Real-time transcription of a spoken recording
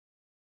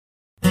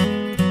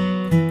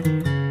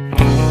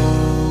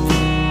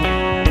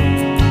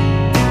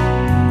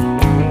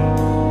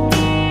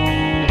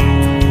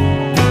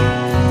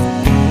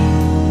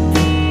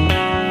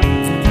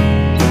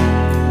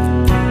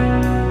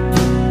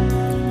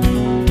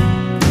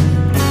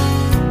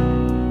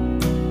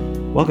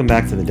Welcome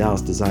back to the Dallas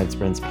Design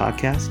Sprints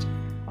podcast.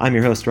 I'm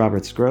your host,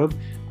 Robert Scrobe.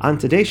 On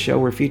today's show,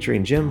 we're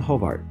featuring Jim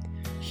Hobart.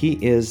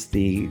 He is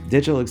the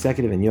digital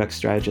executive and UX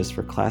strategist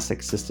for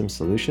Classic System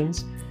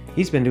Solutions.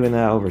 He's been doing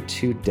that over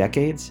 2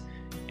 decades,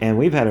 and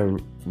we've had a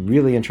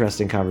really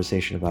interesting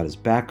conversation about his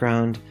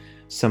background,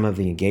 some of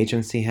the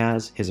engagements he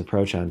has, his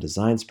approach on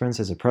design sprints,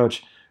 his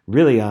approach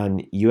really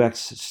on UX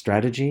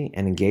strategy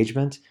and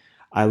engagement.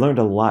 I learned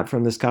a lot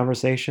from this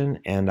conversation,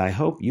 and I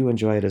hope you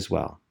enjoy it as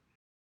well.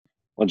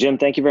 Well, Jim,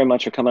 thank you very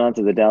much for coming on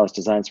to the Dallas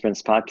Design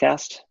Sprints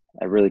podcast.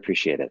 I really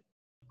appreciate it.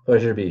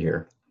 Pleasure to be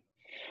here.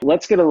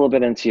 Let's get a little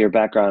bit into your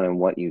background and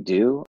what you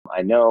do.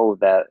 I know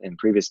that in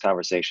previous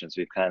conversations,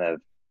 we've kind of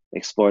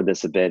explored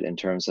this a bit in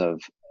terms of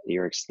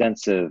your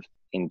extensive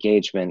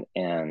engagement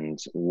and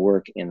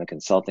work in the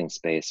consulting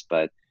space,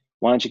 but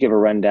why don't you give a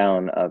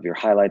rundown of your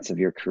highlights of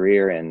your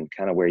career and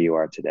kind of where you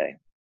are today?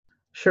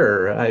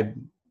 Sure. I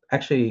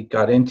actually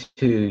got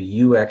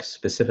into UX,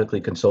 specifically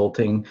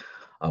consulting,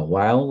 a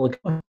while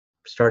ago,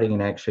 starting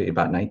in actually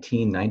about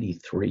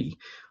 1993.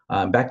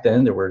 Back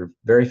then, there were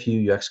very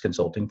few UX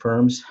consulting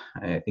firms.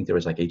 I think there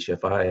was like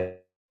HFI,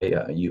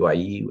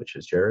 UIE, which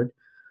is Jared.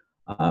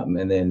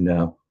 And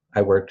then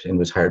I worked and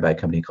was hired by a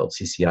company called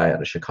CCI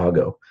out of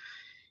Chicago.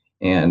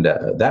 And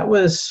that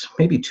was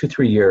maybe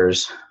 2-3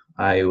 years.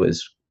 I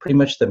was pretty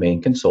much the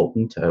main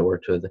consultant. I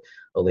worked with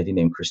a lady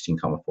named Christine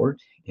Comerford,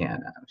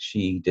 and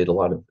she did a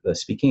lot of the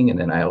speaking, and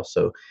then I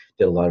also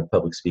did a lot of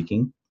public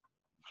speaking.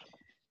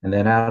 And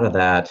then out of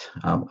that,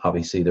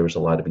 obviously there was a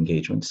lot of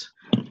engagements.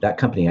 That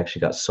company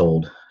actually got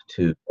sold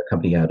to a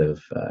company out of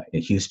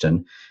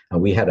Houston.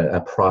 We had a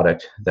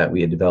product that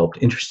we had developed,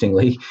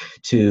 interestingly,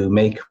 to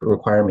make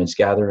requirements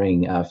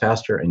gathering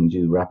faster and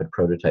do rapid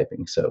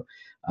prototyping. So,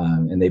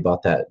 and they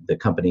bought the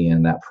company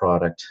and that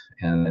product,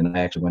 and then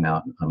I actually went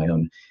out on my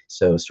own.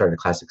 So started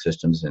Classic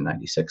Systems in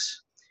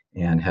 '96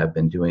 and have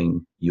been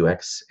doing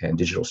UX and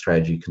digital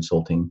strategy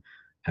consulting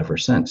ever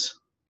since.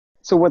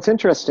 So what's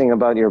interesting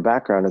about your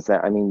background is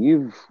that, I mean,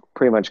 you've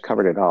pretty much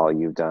covered it all.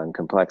 You've done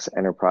complex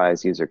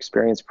enterprise user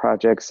experience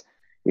projects.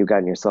 You've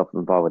gotten yourself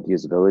involved with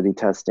usability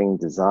testing,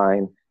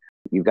 design.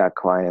 You've got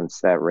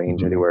clients that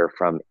range anywhere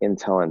from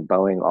Intel and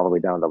Boeing all the way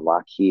down to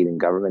Lockheed and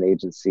government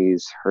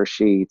agencies,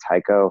 Hershey,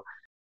 Tyco.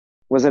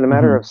 Was it a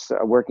matter of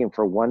working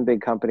for one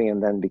big company,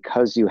 and then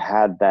because you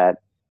had that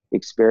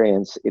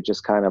experience, it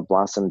just kind of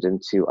blossomed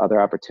into other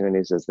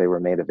opportunities as they were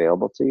made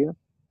available to you?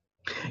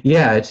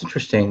 Yeah, it's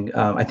interesting.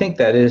 I think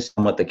that is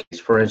somewhat the case.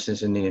 For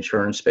instance, in the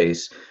insurance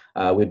space,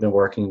 we've been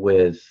working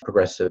with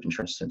Progressive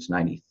Insurance since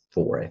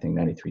 '94, I think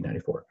 '93,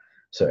 '94.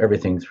 So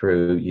everything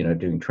through,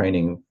 doing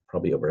training,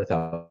 probably over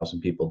 1,000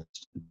 people,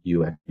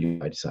 UX,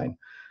 UI design,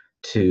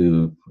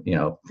 to,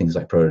 things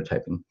like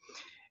prototyping.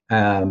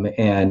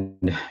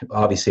 And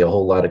obviously a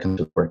whole lot of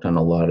companies worked on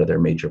a lot of their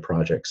major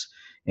projects.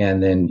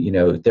 And then,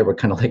 they were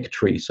kind of like a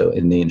tree. So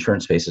in the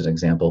insurance space, as an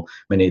example,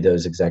 many of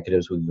those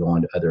executives would go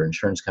on to other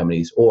insurance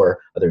companies, or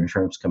other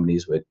insurance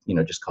companies would,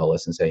 just call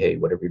us and say, hey,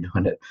 whatever you're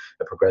doing at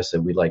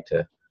Progressive, we'd like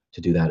to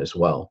do that as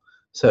well.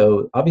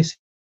 So obviously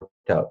it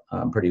worked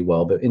out pretty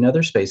well. But in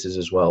other spaces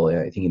as well,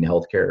 I think in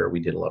healthcare, we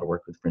did a lot of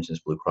work with, for instance,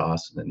 Blue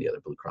Cross, and then the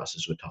other Blue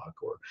Crosses would talk,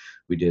 or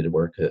we did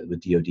work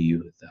with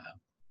DoD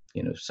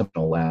with,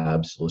 Seminole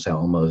Labs, Los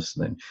Alamos,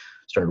 and then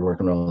started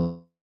working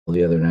on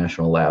the other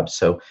national labs.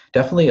 So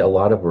definitely a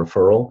lot of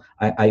referral.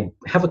 I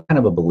have a kind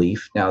of a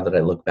belief now that I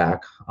look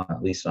back,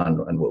 at least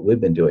on what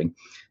we've been doing,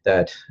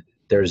 that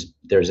there's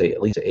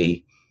at least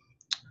a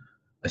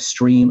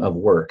stream of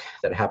work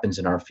that happens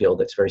in our field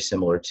that's very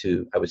similar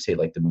to, I would say,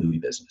 like the movie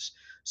business.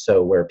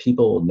 So where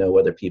people know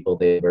other people,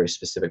 they have a very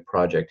specific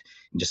project.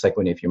 And just like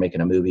if you're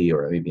making a movie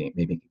or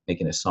maybe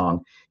making a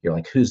song, you're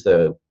like, who's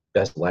the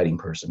best lighting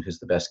person? Who's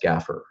the best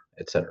gaffer,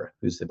 et cetera?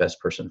 Who's the best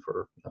person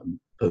for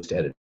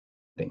post-editing?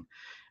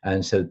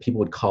 And so people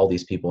would call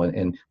these people,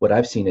 and what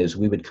I've seen is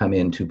we would come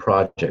into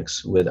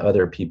projects with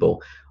other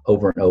people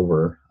over and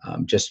over,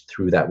 just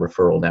through that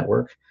referral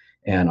network.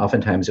 And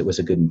oftentimes it was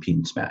a good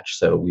impedance match.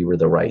 So we were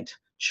the right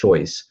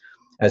choice,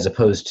 as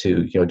opposed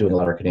to, doing a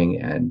lot of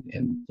marketing and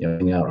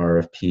putting out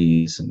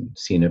RFPs and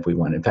seeing if we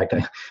won. In fact,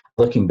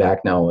 looking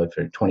back now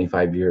for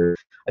 25 years,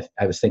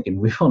 I was thinking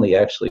we've only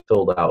actually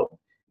filled out,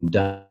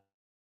 done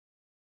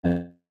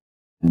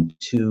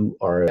 2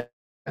 RFPs.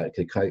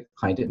 The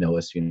client didn't know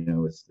us,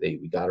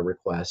 we got a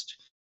request,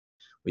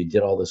 we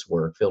did all this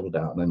work, filled it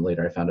out, and then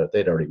later I found out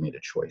they'd already made a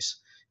choice,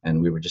 and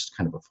we were just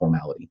kind of a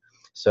formality.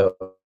 So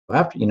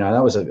after,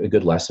 that was a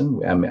good lesson.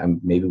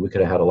 Maybe we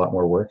could have had a lot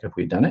more work if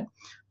we'd done it,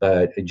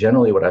 but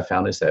generally what I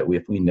found is that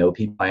if we know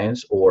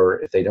clients, or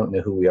if they don't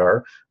know who we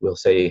are, we'll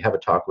say, have a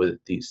talk with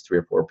these 3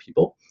 or 4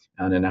 people,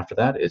 and then after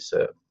that, it's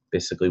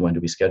basically, when do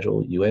we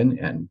schedule you in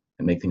and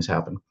make things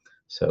happen.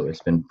 So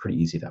it's been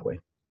pretty easy that way.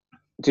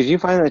 Did you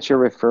find that your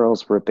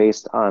referrals were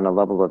based on a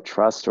level of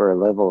trust or a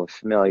level of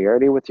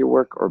familiarity with your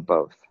work, or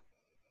both?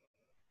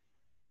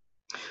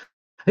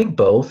 I think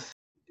both.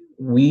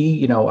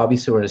 We,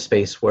 obviously we're in a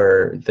space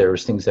where there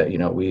was things that,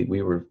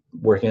 we were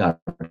working on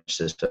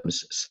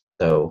systems.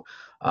 So,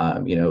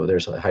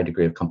 there's a high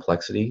degree of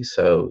complexity.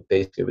 So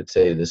basically it would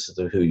say, this is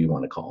who you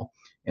want to call.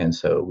 And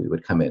so we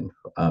would come in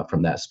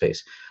from that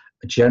space.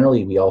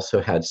 Generally, we also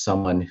had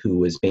someone who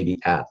was maybe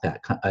at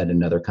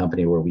another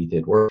company where we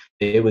did work.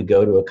 They would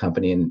go to a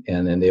company and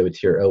then they would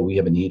hear, oh, we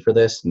have a need for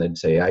this. And they'd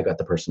say, I got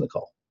the person to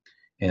call.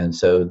 And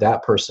so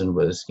that person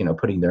was,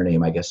 putting their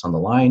name, I guess, on the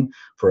line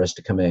for us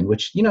to come in,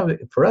 which,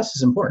 for us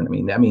is important. I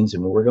mean, that means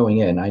when we're going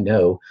in, I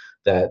know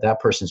that that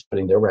person's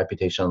putting their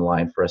reputation on the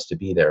line for us to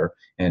be there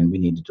and we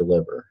need to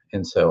deliver.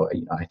 And so,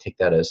 I take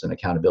that as an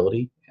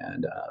accountability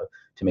and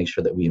to make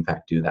sure that we, in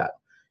fact, do that.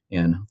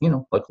 And,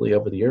 luckily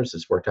over the years,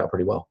 it's worked out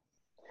pretty well.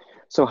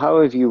 So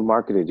how have you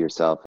marketed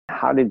yourself?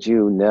 How did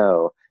you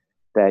know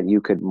that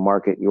you could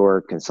market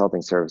your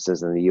consulting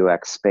services in the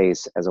UX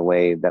space as a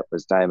way that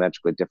was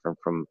diametrically different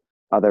from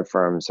other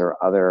firms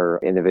or other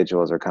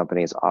individuals or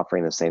companies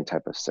offering the same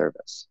type of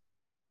service?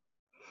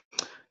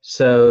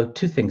 So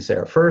 2 things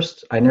there.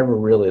 First, I never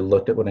really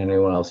looked at what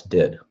anyone else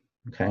did.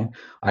 Okay.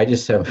 I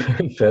just am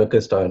very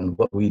focused on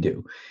what we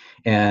do.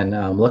 And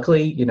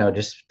luckily,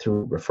 just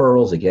through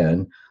referrals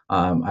again,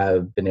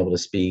 I've been able to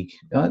speak.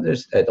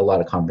 There's at a lot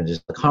of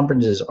conferences. The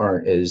conferences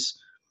aren't as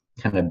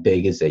kind of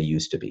big as they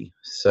used to be.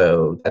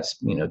 So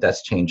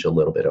that's changed a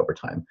little bit over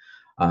time.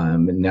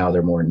 And now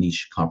they're more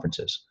niche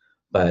conferences.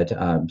 But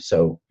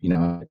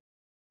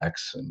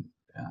X and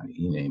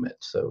you name it.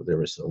 So there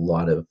was a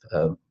lot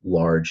of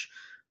large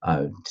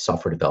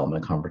software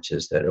development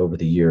conferences that over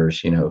the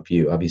years, if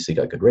you obviously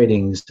got good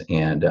ratings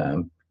and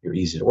you're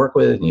easy to work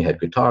with and you had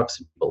good talks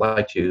and people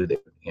liked you,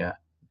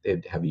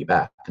 they'd have you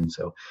back. And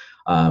so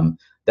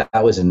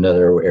that was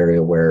another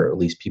area where at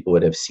least people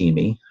would have seen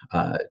me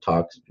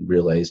talk,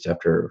 realized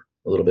after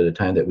a little bit of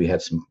time that we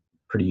had some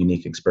pretty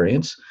unique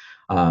experience.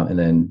 And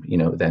then,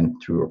 then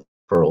through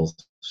referrals,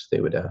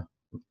 they would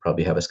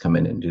probably have us come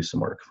in and do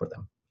some work for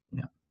them.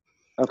 Yeah.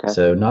 Okay.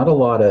 So not a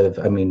lot of,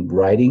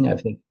 writing. I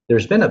think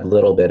there's been a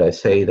little bit. I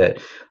say that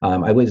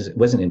I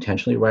wasn't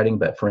intentionally writing,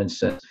 but for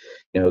instance,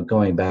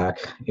 going back,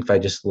 if I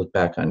just look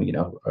back on,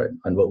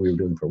 on what we were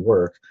doing for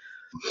work,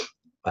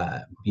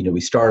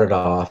 we started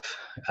off,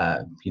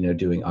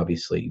 doing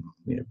obviously,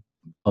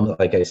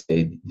 like I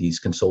say, these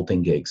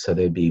consulting gigs. So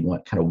they'd be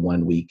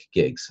 1 week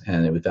gigs,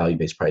 and it was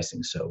value-based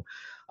pricing. So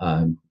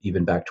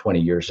even back 20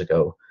 years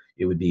ago,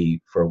 it would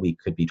be for a week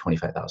could be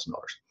 $25,000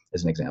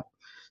 as an example.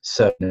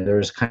 So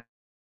there's kind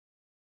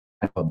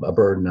of a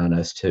burden on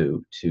us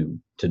to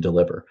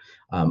deliver.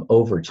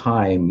 Over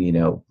time,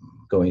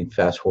 going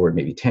fast forward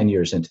maybe 10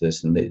 years into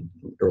this in the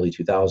early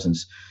 2000s,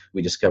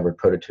 we discovered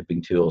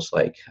prototyping tools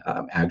like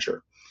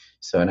Azure.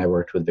 So, and I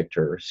worked with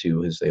Victor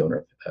Su, who's the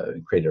owner,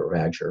 creator of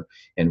Azure,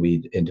 and we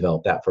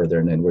developed that further.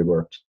 And then we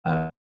worked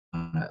on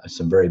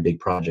some very big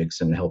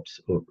projects and helped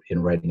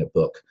in writing a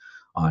book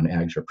on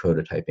Azure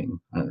prototyping.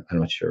 I'm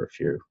not sure if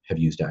you have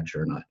used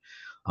Azure or not.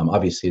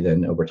 Obviously,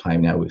 then over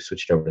time now we've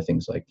switched over to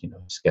things like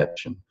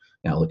Sketch and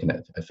now looking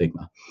at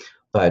Figma.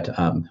 But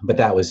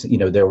that was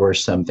there were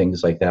some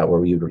things like that where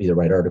we would either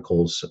write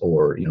articles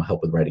or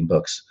help with writing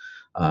books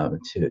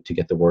to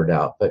get the word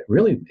out. But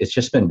really, it's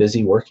just been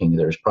busy working.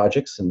 There's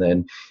projects, and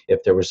then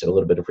if there was a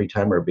little bit of free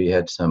time or we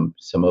had some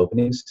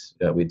openings,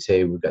 we'd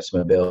say we've got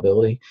some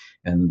availability,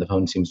 and the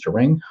phone seems to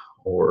ring,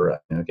 or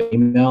get an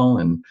email,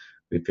 and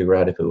we'd figure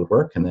out if it would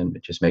work, and then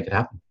just make it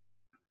happen.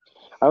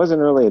 I was an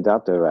early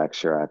adopter of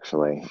Azure,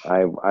 actually.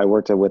 I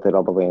worked with it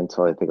all the way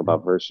until I think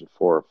about version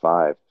 4 or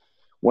 5.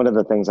 One of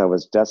the things I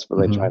was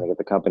desperately trying to get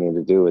the company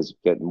to do is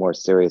get more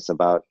serious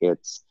about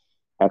its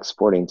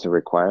exporting to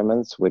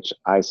requirements, which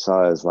I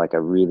saw as like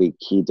a really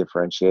key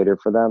differentiator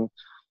for them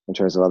in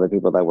terms of other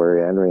people that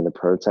were entering the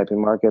prototyping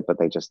market, but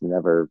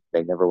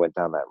they never went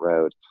down that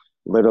road.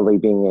 Literally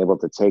being able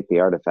to take the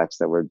artifacts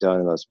that were done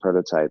in those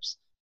prototypes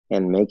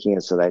and making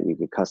it so that you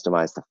could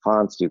customize the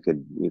fonts, you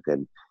could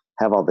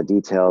have all the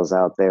details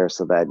out there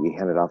so that you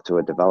hand it off to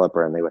a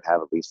developer and they would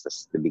have at least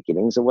the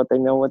beginnings of what they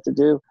know what to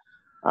do.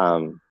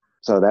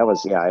 So that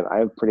was, I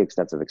have pretty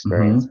extensive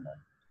experience.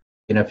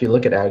 If you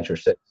look at Azure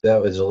 6,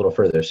 that was a little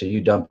further. So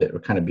you dumped it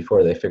kind of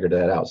before they figured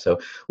that out. So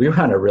we were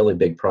on a really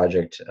big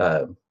project,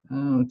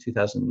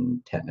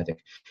 2010, I think.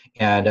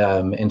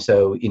 And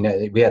so,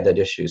 we had that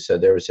issue. So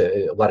there was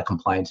a lot of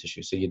compliance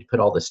issues. So you'd put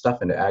all this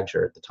stuff into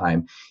Azure at the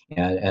time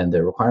and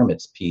the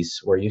requirements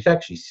piece where you could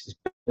actually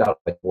spit out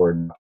like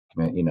Word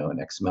document,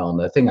 an XML. And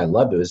the thing I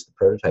loved was the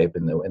prototype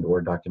and the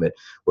Word document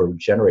were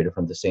generated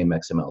from the same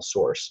XML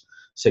source.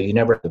 So you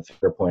never have the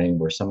finger pointing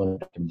where someone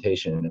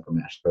documentation and never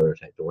matched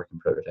prototype, the working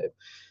prototype.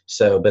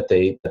 So, but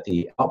the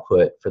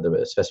output for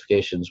the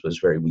specifications was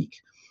very weak.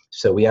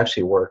 So we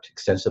actually worked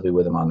extensively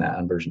with them on that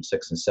on version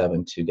 6 and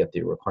 7 to get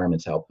the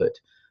requirements output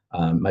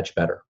much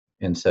better.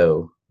 And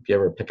so if you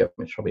ever pick up,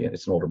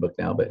 it's an older book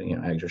now, but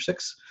Azure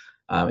 6,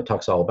 it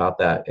talks all about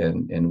that.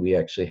 And we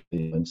actually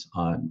influence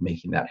on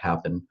making that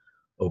happen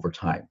over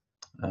time.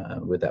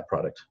 With that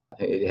product,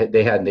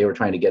 they were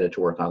trying to get it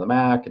to work on the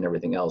Mac and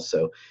everything else.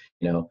 So,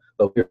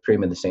 but we were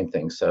streaming the same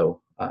thing.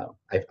 So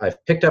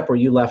I've picked up where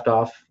you left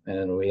off,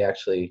 and we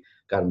actually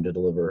got them to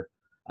deliver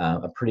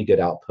a pretty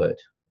good output.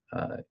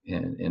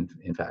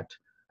 In fact,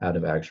 out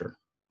of Azure.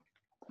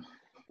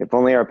 If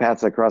only our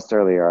paths had crossed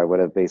earlier, I would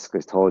have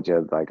basically told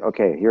you, like,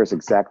 okay, here's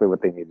exactly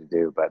what they need to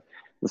do. But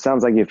it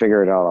sounds like you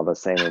figured it all the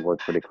same and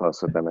worked pretty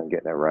close with them and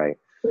getting it right.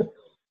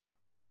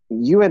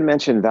 You had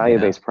mentioned Yeah.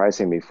 value-based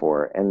pricing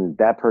before, and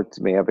that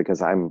perked me up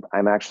because I'm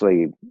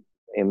actually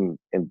in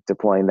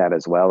deploying that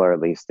as well, or at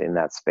least in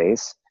that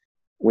space.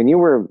 When you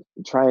were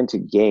trying to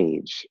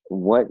gauge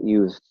what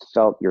you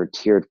felt your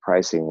tiered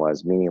pricing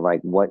was, meaning like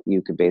what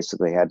you could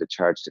basically had to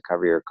charge to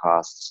cover your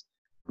costs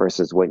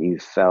versus what you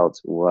felt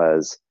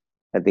was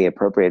at the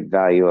appropriate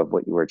value of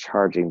what you were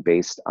charging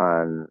based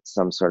on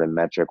some sort of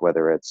metric,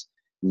 whether it's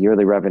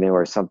yearly revenue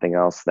or something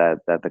else that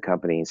the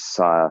company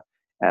saw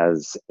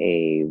as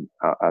a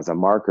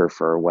marker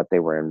for what they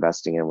were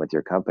investing in with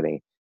your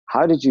company.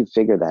 How did you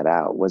figure that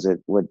out? Was it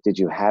what did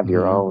you have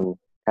your Mhm. own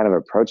kind of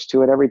approach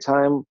to it every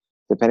time,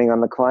 depending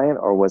on the client,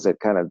 or was it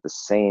kind of the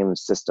same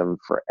system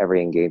for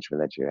every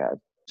engagement that you had?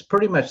 It's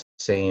pretty much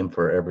the same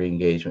for every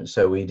engagement.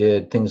 So we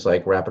did things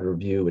like rapid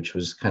review, which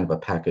was kind of a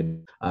package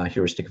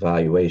heuristic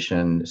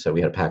evaluation. So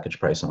we had a package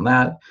price on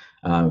that.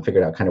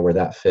 Figured out kind of where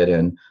that fit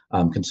in.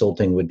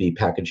 Consulting would be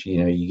packaged.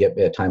 You know, you get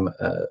a time,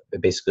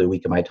 basically a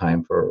week of my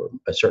time for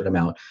a certain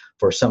amount.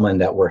 For someone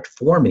that worked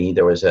for me,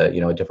 there was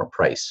a different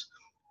price.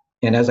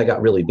 And as I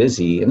got really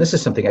busy, and this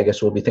is something I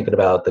guess we'll be thinking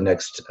about the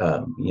next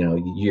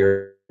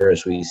year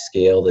as we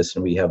scale this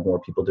and we have more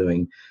people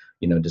doing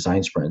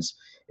design sprints,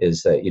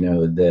 is that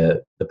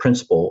the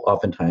principal,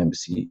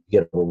 oftentimes you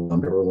get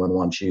overwhelmed. Everyone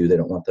wants you, they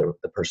don't want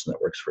the person that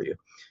works for you.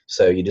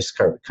 So you just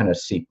kind of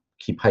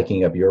keep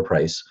hiking up your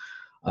price,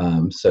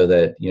 so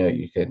that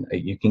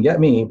you can get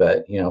me,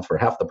 but for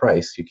half the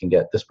price you can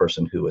get this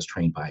person who was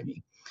trained by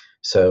me.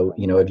 So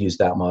I've used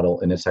that model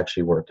and it's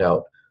actually worked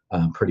out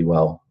pretty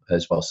well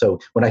as well. So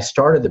when I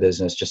started the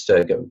business, just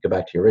to go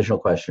back to your original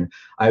question,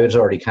 I was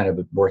already kind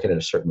of working at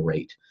a certain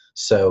rate.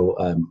 So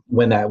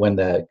when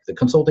the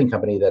consulting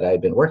company that I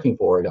had been working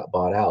for got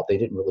bought out, they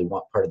didn't really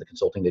want part of the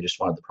consulting. They just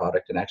wanted the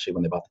product. And actually,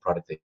 when they bought the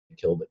product, they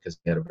killed it because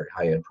they had a very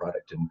high-end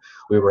product. And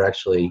we were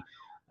actually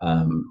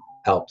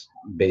out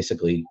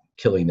basically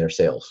killing their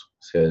sales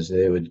because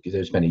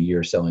they spent a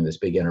year selling this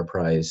big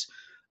enterprise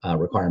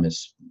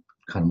requirements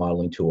kind of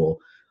modeling tool.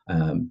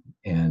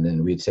 And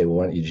then we'd say, well,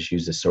 why don't you just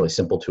use this really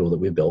simple tool that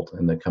we built,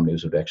 and the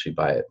companies would actually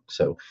buy it.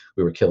 So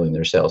we were killing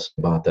their sales,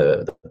 bought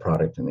the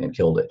product and then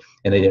killed it.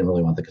 And they didn't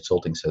really want the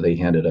consulting. So they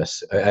handed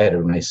us, I had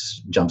a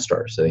nice jump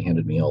start. So they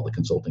handed me all the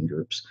consulting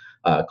groups,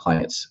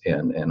 clients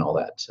and all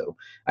that. So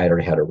I had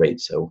already had a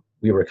rate. So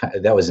we were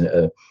that was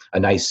a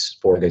nice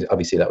forward.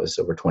 Obviously that was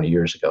over 20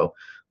 years ago,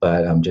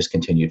 but just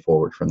continued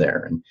forward from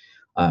there. And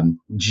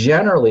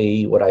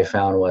generally what I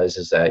found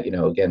is that,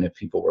 again, if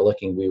people were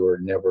looking, we were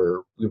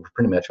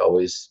pretty much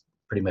always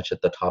pretty much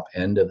at the top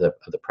end of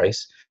the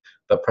price,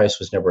 but price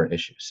was never an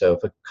issue. So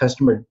if a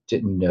customer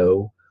didn't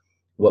know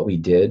what we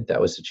did, that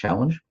was a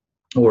challenge.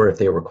 Or if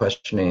they were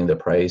questioning the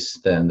price,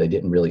 then they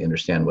didn't really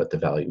understand what the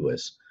value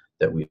was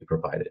that we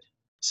provided.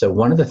 So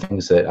one of the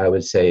things that I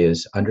would say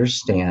is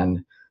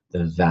understand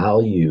the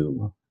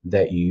value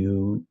that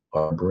you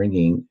are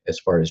bringing as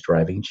far as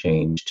driving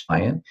change to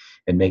client,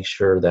 and make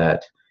sure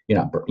that you're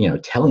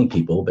not telling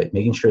people, but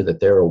making sure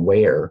that they're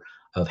aware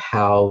of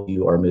how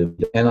you are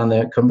moving. And on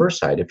the converse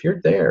side, if you're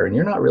there and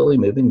you're not really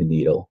moving the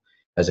needle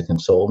as a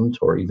consultant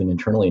or even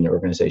internally in your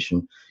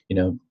organization,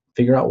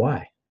 figure out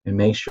why and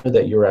make sure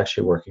that you're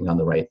actually working on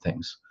the right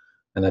things.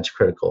 And that's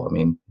critical. I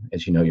mean,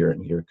 as you know, you're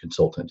a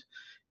consultant.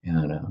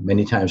 And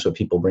many times what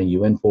people bring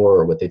you in for,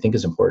 or what they think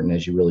is important,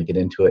 as you really get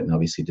into it, and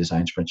obviously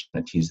design sprints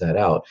kind of tease that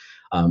out,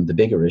 the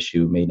bigger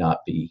issue may not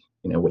be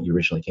what you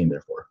originally came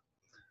there for.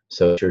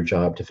 So it's your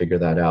job to figure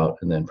that out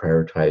and then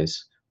prioritize,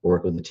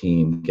 work with the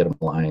team, get them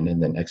aligned,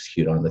 and then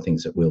execute on the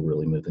things that will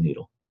really move the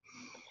needle.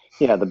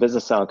 Yeah, the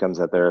business outcomes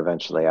that they're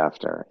eventually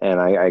after, and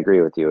I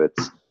agree with you.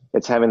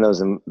 It's having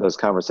those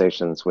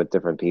conversations with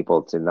different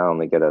people to not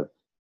only get a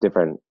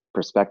different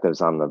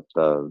perspectives on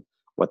the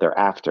what they're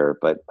after,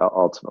 but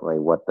ultimately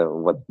what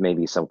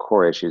maybe some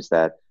core issues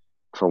that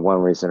for one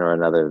reason or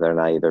another they're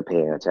not either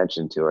paying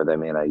attention to or they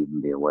may not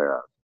even be aware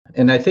of.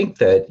 And I think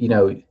that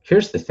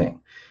here's the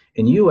thing.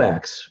 In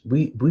UX,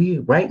 we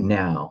right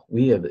now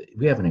we have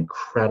an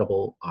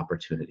incredible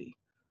opportunity.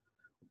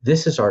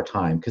 This is our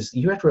time, because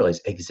you have to realize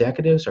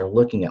executives are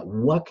looking at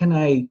what can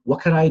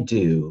I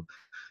do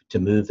to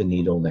move the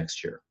needle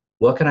next year?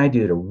 What can I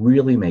do to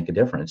really make a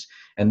difference?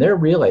 And they're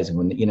realizing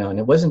and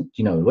it wasn't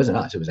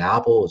us, it was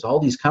Apple, it was all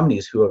these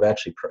companies who have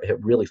actually have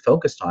really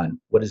focused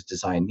on what does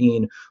design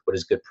mean, what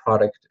does good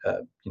product,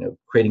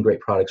 creating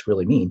great products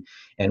really mean.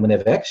 And when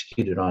they've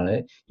executed on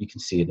it, you can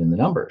see it in the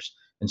numbers.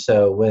 And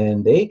so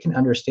when they can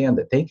understand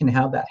that they can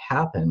have that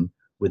happen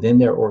within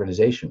their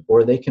organization,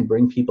 or they can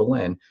bring people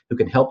in who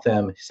can help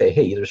them say,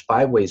 hey, there's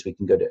 5 roads we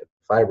can go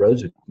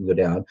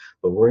down,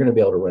 but we're going to be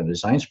able to run a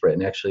design sprint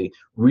and actually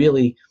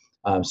really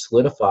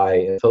solidify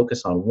and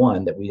focus on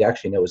one that we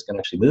actually know is going to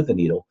actually move the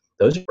needle.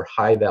 Those are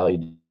high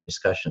value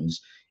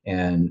discussions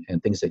and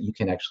things that you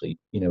can actually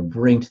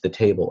bring to the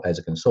table as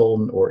a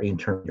consultant or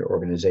intern in your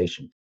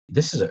organization.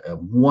 This is a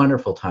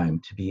wonderful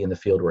time to be in the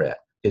field we're at.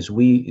 because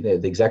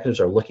the executives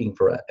are looking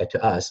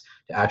to us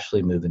to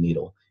actually move the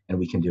needle, and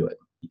we can do it.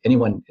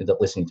 Anyone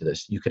listening to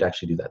this, you could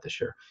actually do that this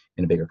year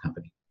in a bigger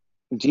company.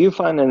 Do you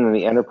find in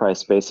the enterprise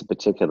space in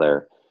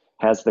particular,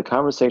 has the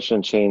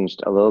conversation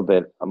changed a little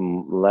bit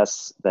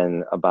less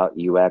than about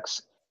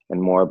UX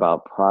and more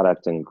about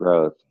product and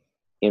growth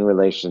in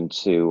relation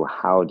to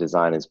how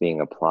design is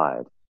being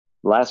applied?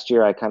 Last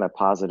year, I kind of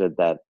posited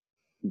that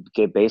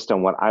based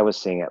on what I was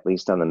seeing, at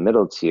least on the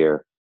middle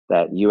tier,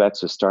 that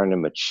UX was starting to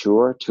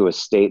mature to a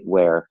state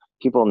where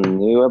people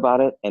knew about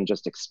it and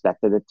just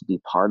expected it to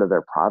be part of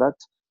their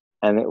product.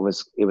 And it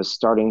was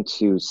starting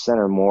to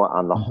center more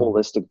on the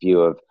holistic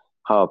view of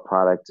how a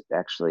product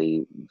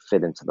actually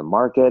fit into the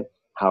market,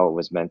 how it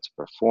was meant to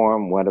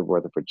perform, what were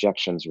the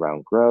projections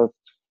around growth,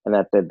 and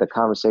that the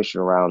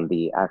conversation around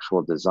the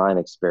actual design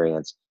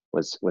experience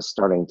was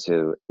starting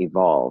to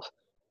evolve.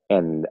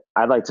 And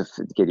I'd like to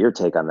get your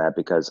take on that,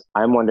 because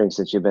I'm wondering,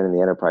 since you've been in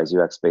the enterprise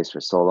UX space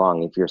for so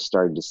long, if you're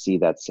starting to see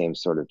that same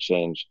sort of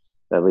change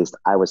that at least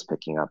I was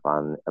picking up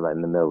on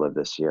in the middle of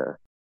this year.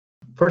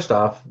 First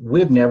off,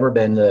 we've never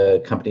been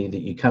the company that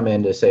you come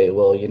in to say,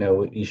 well,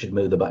 you should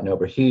move the button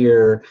over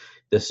here.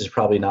 This is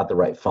probably not the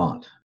right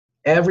font.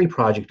 Every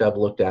project I've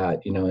looked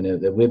at,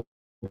 and that we've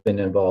been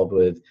involved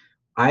with,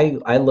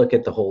 I look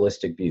at the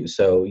holistic view.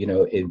 So,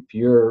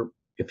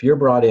 if you're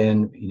brought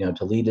in,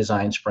 to lead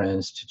design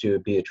sprints, to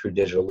be a true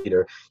digital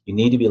leader, you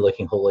need to be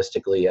looking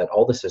holistically at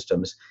all the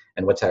systems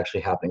and what's actually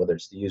happening, whether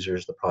it's the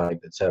users, the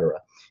product, et cetera.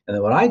 And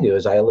then what I do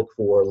is I look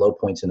for low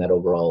points in that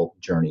overall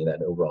journey,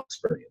 that overall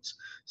experience.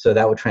 So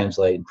that would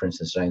translate, for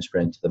instance, design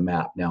sprint to the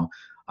map. Now,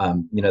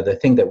 the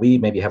thing that we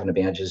maybe have an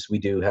advantage is we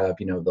do have,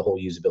 the whole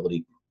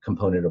usability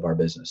component of our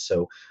business.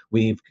 So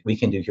we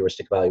can do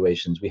heuristic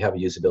evaluations. We have a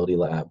usability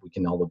lab. We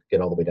can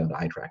get all the way down to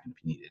eye tracking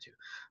if you needed to.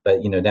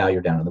 But now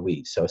you're down in the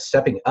weeds. So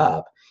stepping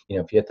up,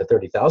 if you hit the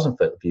 30,000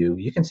 foot view,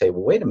 you can say,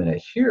 well, wait a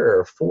minute, here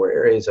are 4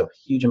 areas of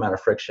huge amount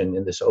of friction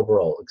in this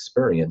overall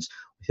experience.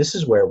 This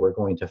is where we're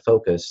going to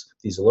focus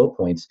these low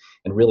points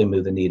and really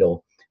move the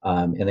needle,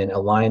 and then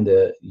align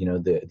the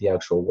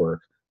actual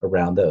work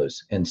around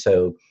those. And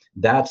so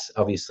that's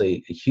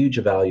obviously a huge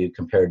value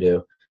compared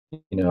to,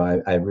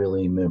 I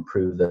really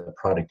improved the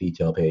product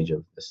detail page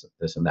of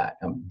this and that.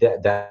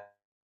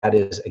 That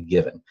is a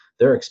given.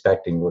 They're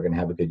expecting we're going to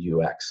have a good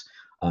UX.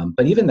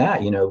 But even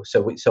that,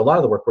 so a lot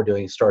of the work we're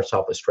doing starts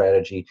off with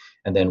strategy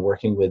and then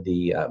working with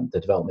the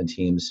development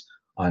teams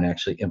on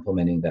actually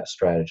implementing that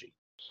strategy.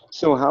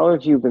 So how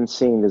have you been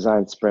seeing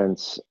design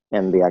sprints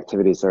and the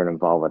activities that are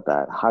involved with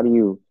that?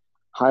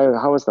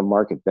 How has the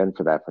market been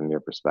for that from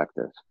your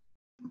perspective?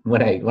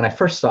 When I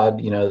first saw,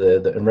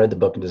 and read the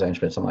book in design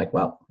sprints, I'm like,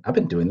 well, we've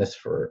been doing this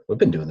for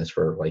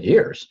like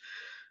years.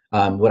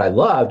 What I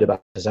loved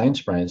about design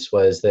sprints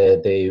was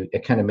that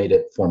it kind of made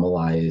it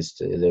formalized.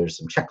 There's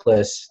some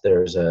checklists,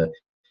 there's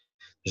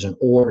an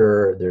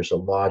order, there's a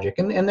logic,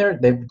 and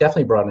they've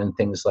definitely brought in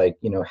things like,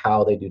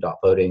 how they do dot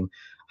voting,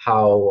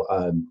 how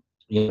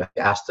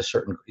ask the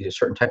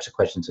certain types of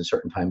questions at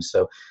certain times.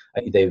 So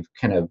they've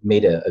kind of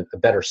made a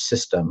better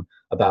system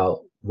about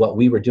what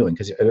we were doing.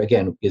 Because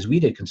again, as we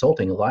did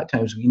consulting, a lot of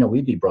times,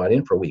 we'd be brought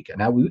in for a week, and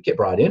now we would get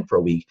brought in for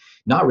a week,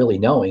 not really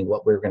knowing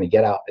what we were going to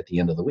get out at the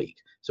end of the week.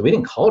 So we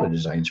didn't call it a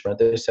design sprint.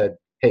 They said,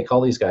 hey,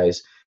 call these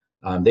guys.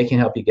 They can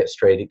help you get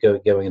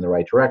going in the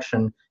right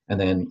direction. And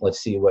then let's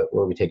see where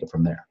we take it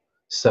from there.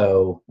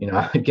 So,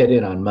 I would get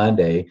in on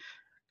Monday,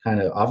 kind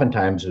of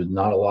oftentimes with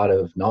not a lot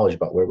of knowledge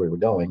about where we were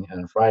going.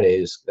 And on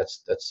Fridays,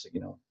 that's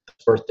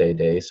birthday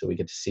day. So we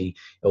get to see,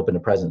 open the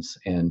presents.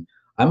 And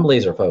I'm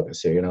laser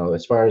focused here,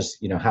 as far as,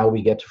 how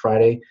we get to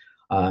Friday,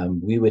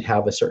 we would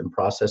have a certain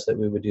process that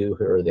we would do.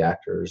 Who are the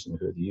actors and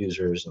who are the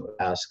users and the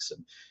tasks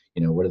and,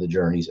 what are the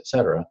journeys, et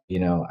cetera.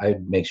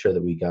 I'd make sure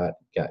that we got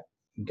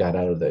out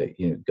of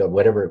got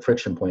whatever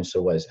friction points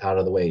there was out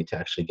of the way to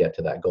actually get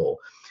to that goal.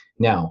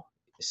 Now,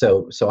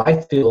 so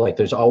I feel like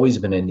there's always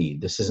been a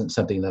need. This isn't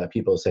something that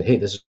people said, hey,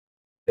 this is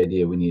an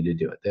idea, we need to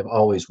do it. They've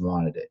always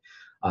wanted it.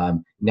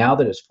 Now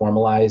that it's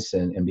formalized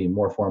and being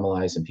more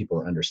formalized and people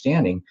are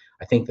understanding,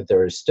 I think that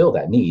there is still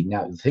that need.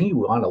 Now, the thing you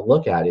want to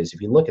look at is,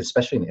 if you look,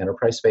 especially in the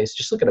enterprise space,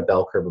 just look at a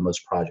bell curve of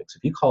most projects.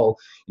 If you call,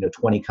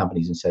 20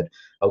 companies and said,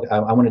 okay,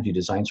 I want to do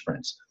design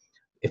sprints.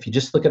 If you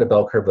just look at a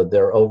bell curve of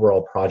their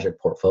overall project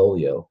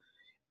portfolio,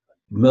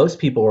 most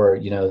people are,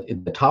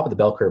 at the top of the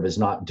bell curve is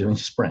not doing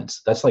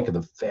sprints. That's like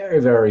the very,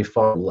 very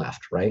far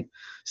left, right?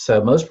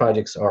 So most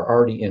projects are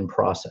already in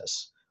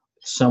process.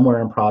 Somewhere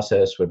in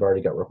process, we've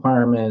already got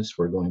requirements.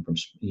 We're going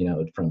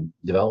from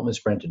development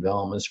sprint to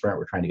development sprint.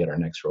 We're trying to get our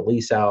next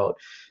release out.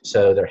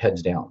 So they're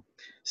heads down.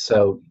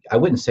 So I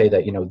wouldn't say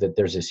that, that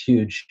there's this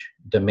huge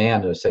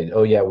demand to say,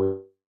 oh yeah,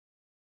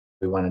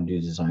 we want to do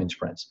design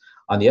sprints.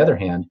 On the other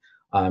hand,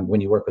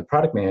 when you work with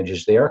product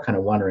managers, they are kind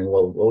of wondering,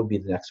 well, what would be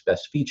the next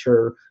best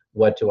feature?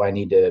 What do I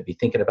need to be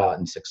thinking about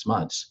in 6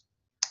 months?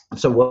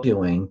 So what we're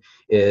doing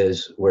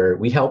is where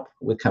we help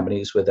with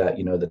companies with that,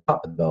 the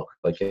top of the bell,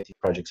 like get these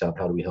projects out.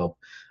 How do we help,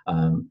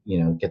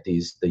 get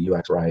the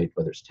UX right,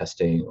 whether it's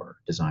testing or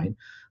design?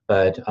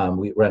 but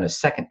we run a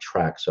second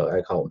track. So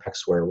I call it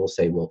PEX, where we'll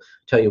say, we'll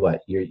tell you what,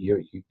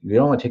 you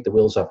don't want to take the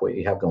wheels off what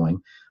you have going.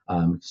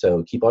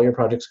 So keep all your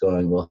projects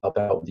going. We'll help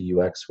out with the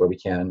UX where we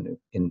can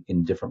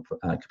in different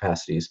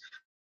capacities.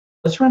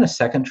 Let's run a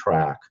second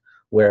track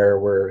where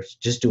we're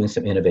just doing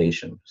some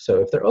innovation.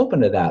 So if they're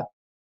open to that,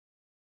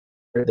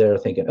 they're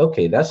thinking,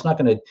 okay, that's not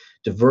going to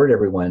divert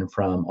everyone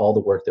from all the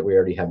work that we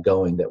already have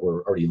going, that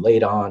we're already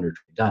laid on or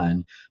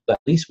done, but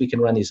at least we can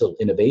run these little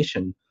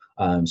innovation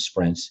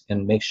sprints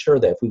and make sure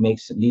that if we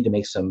need to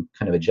make some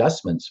kind of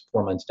adjustments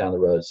 4 months down the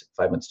road,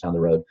 5 months down the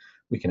road,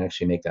 we can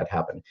actually make that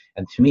happen.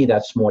 And to me,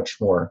 that's much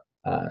more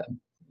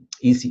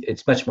easy.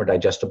 It's much more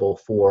digestible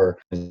for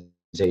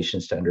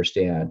organizations to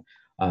understand.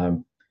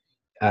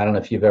 I don't know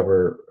if you've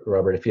ever,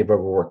 Robert, if you've ever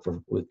worked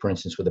for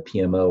instance, with a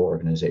PMO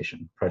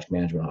organization, project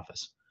management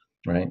office,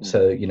 right?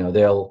 Mm-hmm.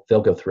 So,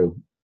 they'll go through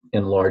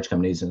in large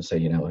companies and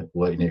say,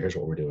 well, here's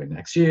what we're doing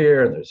next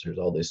year. There's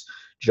all this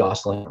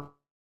jostling,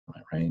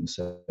 right? And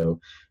so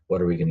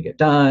what are we going to get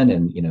done,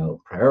 and,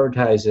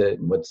 prioritize it,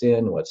 and what's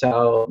in, what's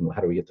out, and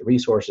how do we get the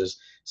resources?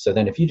 So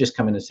then if you just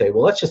come in and say,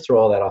 well, let's just throw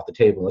all that off the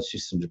table, let's do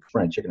some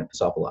different, you're going to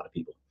piss off a lot of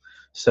people.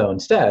 So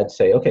instead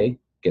say, okay,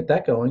 get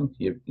that going,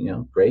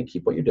 great,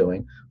 keep what you're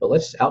doing, but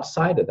let's,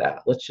 outside of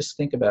that, let's just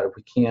think about if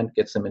we can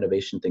get some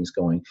innovation things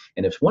going.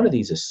 And if one of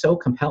these is so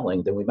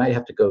compelling, then we might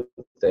have to go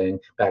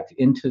back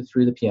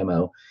through the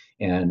PMO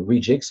and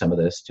rejig some of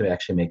this to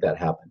actually make that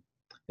happen.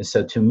 And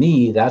so to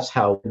me, that's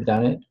how we've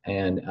done it,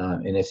 and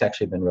it's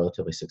actually been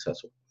relatively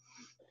successful.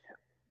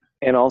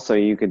 And also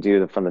you could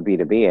do from the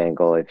B2B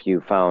angle, if you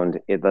found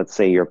it, let's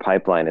say your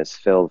pipeline is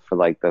filled for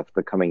like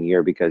the coming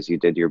year because you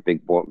did your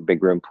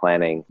big room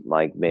planning,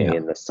 like maybe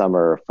in the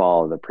summer or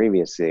fall of the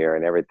previous year,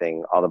 and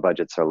everything, all the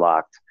budgets are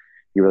locked.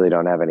 You really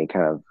don't have any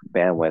kind of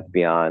bandwidth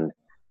beyond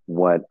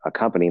what a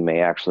company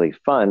may actually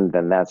fund.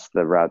 Then that's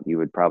the route you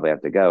would probably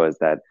have to go, is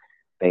that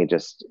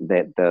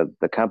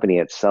the company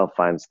itself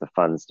finds the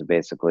funds to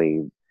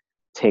basically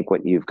take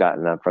what you've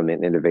gotten up from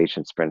an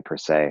innovation sprint per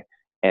se,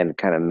 and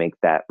kind of make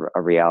that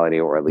a reality,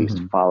 or at least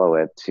follow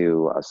it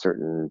to a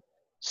certain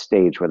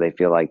stage where they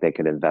feel like they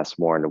could invest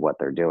more into what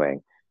they're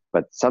doing.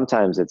 But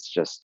sometimes it's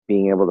just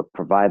being able to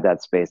provide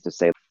that space to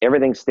say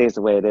everything stays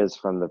the way it is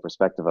from the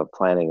perspective of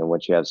planning and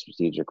what you have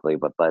strategically,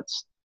 but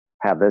let's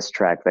have this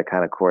track that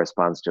kind of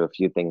corresponds to a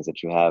few things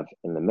that you have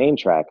in the main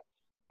track,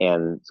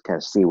 and kind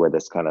of see where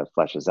this kind of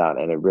fleshes out.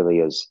 And it really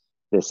is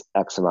this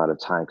X amount of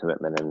time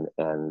commitment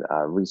and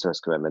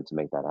resource commitment to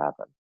make that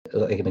happen.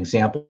 Like an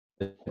example,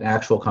 an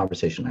actual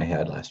conversation I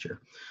had last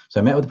year. So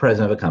I met with the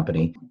president of a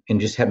company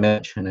and just had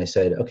met, and I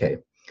said, okay,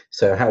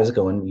 so how's it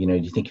going? Do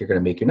you think you're going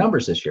to make your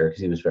numbers this year?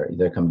 Because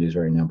their company was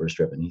very numbers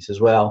driven. He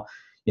says, well,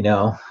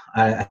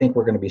 I think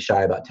we're going to be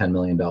shy about $10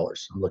 million.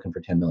 I'm looking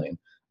for 10 million.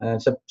 And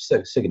it's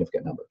a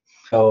significant number.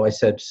 So I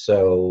said,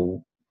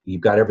 so you've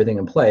got everything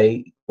in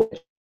play.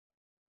 What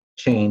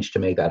change to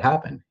make that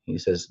happen? He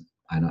says,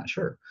 I'm not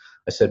sure.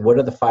 I said, what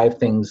are the 5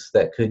 things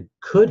that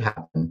could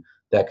happen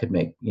that could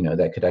make,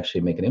 that could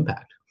actually make an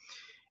impact?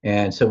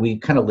 And so we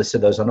kind of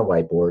listed those on a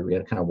whiteboard. We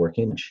had a kind of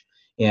working,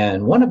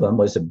 and one of them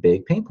was a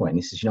big pain point. And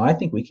he says, I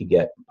bet we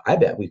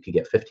could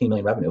get 15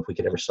 million revenue if we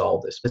could ever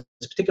solve this. But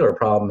this particular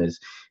problem is,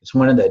 it's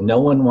one that no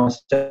one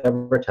wants to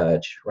ever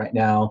touch. Right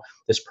now,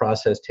 this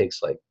process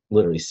takes like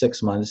literally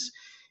 6 months.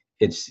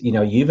 It's,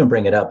 you even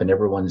bring it up and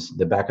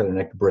the back of their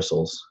neck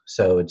bristles.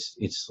 So it's,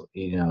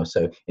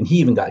 and he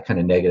even got kind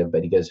of negative,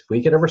 but he goes, if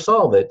we could ever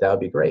solve it, that would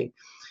be great.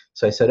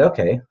 So I said,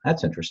 okay,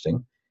 that's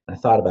interesting. I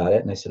thought about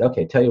it, and I said,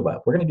 okay, tell you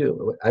what,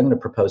 I'm going to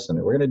propose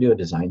something. We're going to do a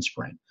design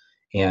sprint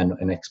and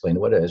explain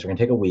what it is. We're going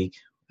to take a week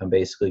and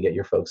basically get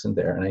your folks in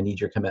there, and I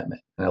need your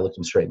commitment. And I looked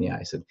him straight in the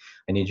eye. I said,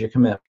 I need your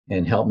commitment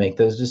and help make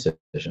those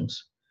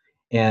decisions.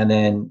 And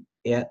then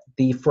at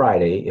the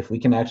Friday, if we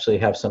can actually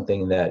have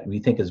something that we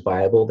think is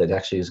viable, that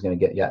actually is going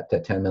to get you at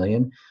that 10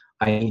 million,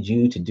 I need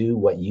you to do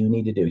what you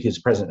need to do. He's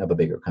president of a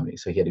bigger company,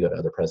 so he had to go to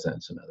other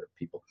presidents and other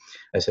people.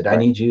 I said, right. I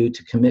need you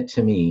to commit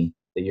to me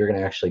that you're going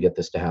to actually get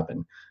this to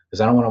happen,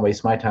 because I don't want to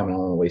waste my time and I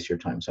don't want to waste your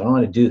time. So I don't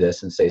want to do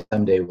this and say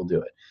someday we'll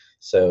do it.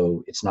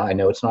 So it's not. I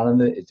know it's not on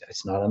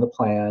the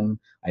plan.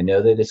 I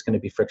know that it's going to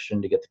be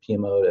friction to get the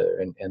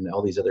PMO and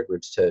all these other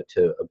groups to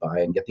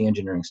buy and get the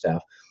engineering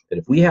staff. But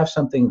if we have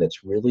something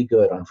that's really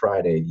good on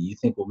Friday, do you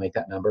think we'll make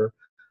that number?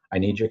 I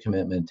need your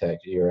commitment that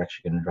you're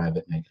actually going to drive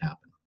it and make it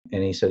happen.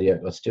 And he said, yeah,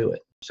 let's do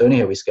it. So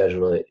anyhow, we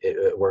scheduled it.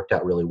 It worked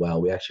out really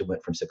well. We actually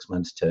went from 6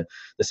 months to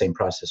the same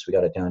process. We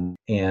got it done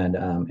and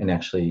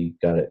actually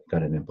got it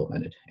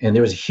implemented. And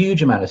there was a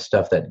huge amount of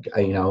stuff that,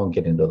 I won't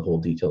get into the whole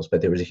details,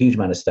 but there was a huge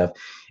amount of stuff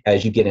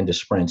as you get into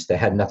sprints that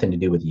had nothing to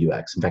do with the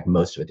UX. In fact,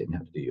 most of it didn't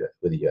have to do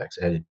with the UX.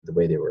 It had to do with the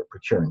way they were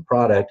procuring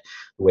product,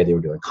 the way they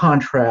were doing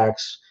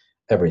contracts,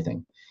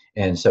 everything.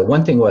 And so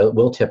one thing I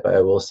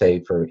will say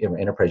for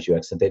enterprise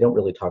UX that they don't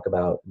really talk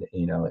about,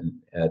 in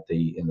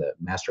the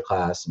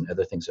masterclass and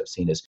other things I've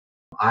seen is,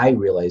 I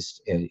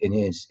realized, and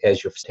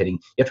as you're hitting, you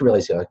have to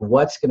realize like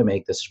what's going to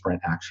make this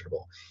sprint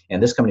actionable.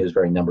 And this company was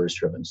very numbers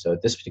driven. So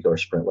this particular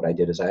sprint, what I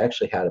did is I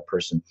actually had a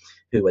person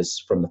who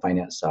was from the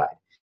finance side,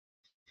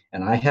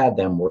 and I had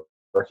them work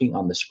working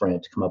on the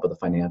sprint to come up with a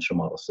financial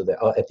model. So that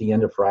at the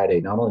end of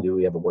Friday, not only do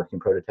we have a working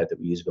prototype that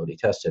we usability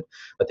tested,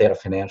 but they had a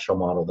financial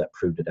model that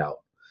proved it out.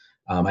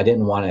 I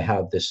didn't want to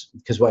have this,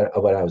 because what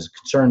I was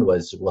concerned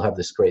was, we'll have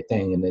this great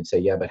thing and they'd say,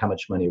 yeah, but how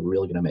much money are we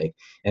really going to make?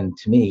 And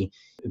to me,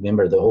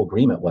 remember, the whole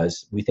agreement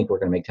was, we think we're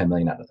going to make 10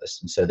 million out of this.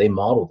 And so they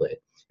modeled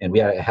it, and we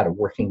had a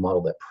working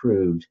model that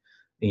proved,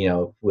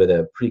 with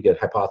a pretty good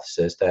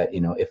hypothesis that,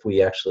 if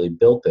we actually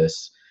built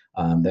this,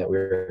 that we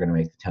were going to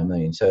make the 10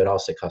 million. So it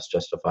also cost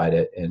justified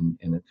it, and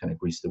it kind of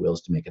greased the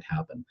wheels to make it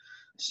happen.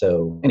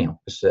 So anyhow,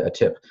 just a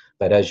tip.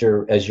 But as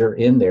you're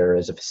in there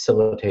as a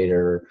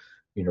facilitator,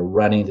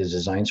 running the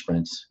design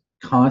sprints,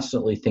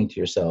 constantly think to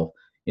yourself,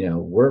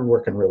 we're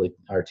working really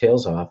our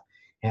tails off.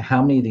 And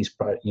how many of these,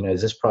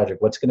 is this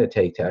project, what's going to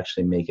take to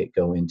actually make it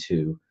go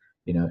into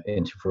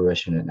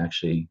fruition and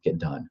actually get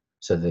done,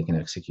 so that they can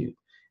execute,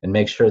 and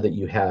make sure that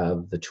you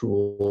have the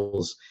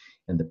tools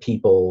and the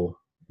people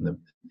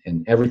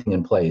and everything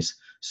in place,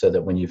 so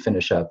that when you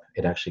finish up,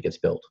 it actually gets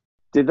built.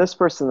 Did this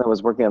person that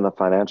was working on the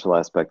financial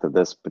aspect of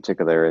this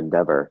particular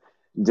endeavor,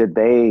 did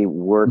they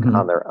work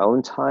on their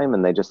own time,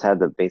 and they just had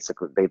to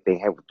basically,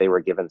 they were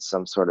given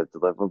some sort of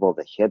deliverable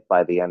to hit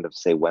by the end of,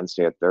 say,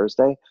 Wednesday or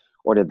Thursday?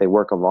 Or did they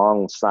work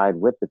alongside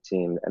with the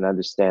team and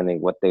understanding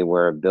what they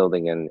were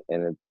building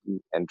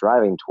and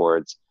driving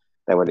towards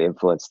that would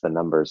influence the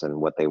numbers and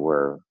what they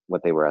were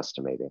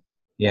estimating?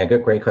 Yeah,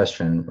 great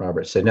question,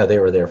 Robert. So no, they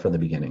were there from the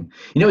beginning.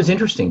 It was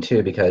interesting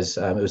too, because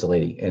it was a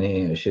lady,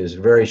 and she was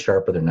very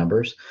sharp with her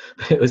numbers,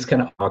 but it was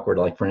kind of awkward.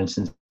 Like, for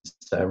instance,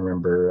 I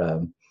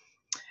remember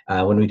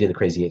when we did the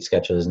Crazy 8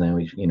 sketches, and then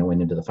we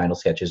went into the final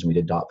sketches and we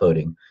did dot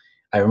voting.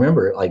 I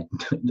remember, like,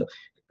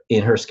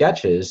 in her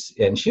sketches,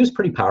 and she was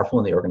pretty powerful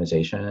in the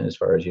organization as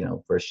far as,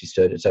 where she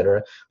stood, et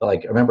cetera. But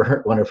like, I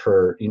remember one of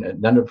her,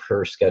 none of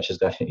her sketches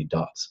got any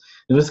dots.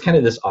 It was kind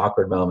of this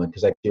awkward moment,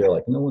 because I feel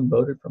like no one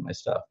voted for my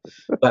stuff.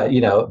 But,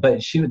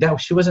 but she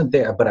wasn't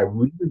there, but I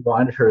really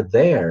wanted her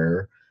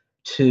there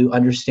to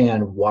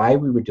understand why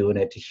we were doing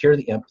it, to hear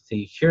the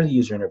empathy, hear the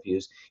user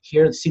interviews,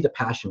 see the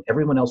passion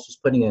everyone else was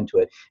putting into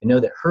it, and know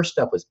that her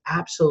stuff was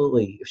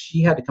absolutely, if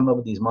she had to come up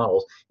with these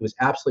models, it was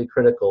absolutely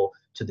critical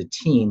to the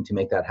team to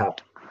make that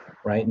happen,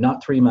 right?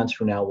 Not 3 months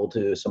from now, we'll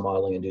do some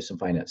modeling and do some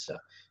finance stuff.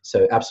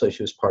 So absolutely,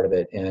 she was part of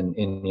it.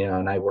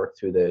 And I worked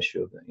through the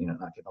issue of,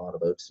 not getting a lot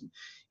of votes.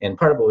 And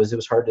part of it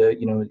was hard to,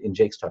 and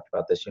Jake's talked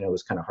about this, it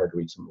was kind of hard to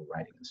read some of the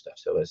writing and stuff.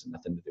 So it has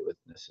nothing to do with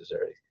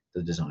necessarily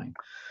the design.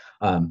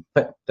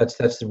 But that's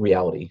the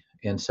reality.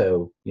 And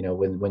so,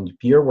 when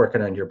you're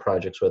working on your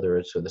projects, whether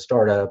it's with a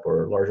startup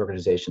or large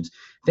organizations,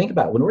 think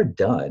about, when we're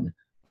done,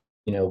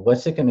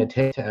 what's it going to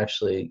take to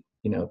actually,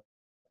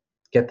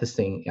 get this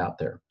thing out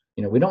there?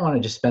 We don't want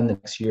to just spend the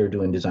next year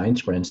doing design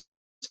sprints,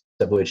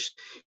 of which,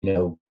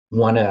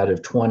 1 out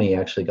of 20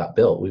 actually got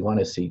built. We want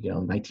to see,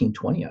 19,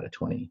 20 out of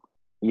 20.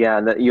 Yeah,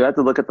 you have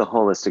to look at the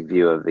holistic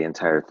view of the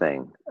entire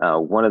thing.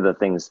 One of the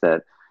things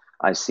that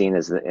I've seen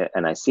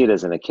and I see it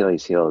as an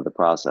Achilles heel of the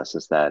process,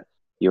 is that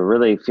you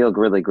really feel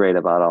really great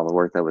about all the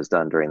work that was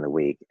done during the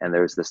week. And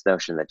there's this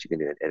notion that you can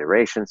do an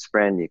iteration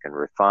sprint, you can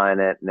refine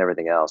it and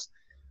everything else.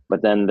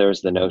 But then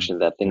there's the notion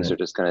that things are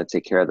just going to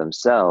take care of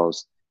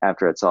themselves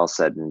after it's all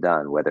said and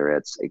done, whether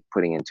it's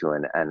putting into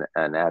an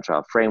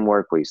agile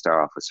framework where you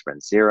start off with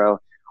sprint 0,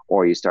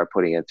 or you start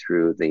putting it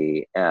through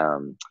the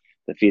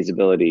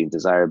feasibility,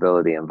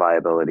 desirability, and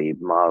viability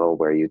model,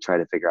 where you try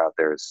to figure out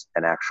there's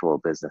an actual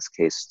business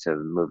case to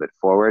move it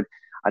forward.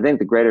 I think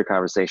the greater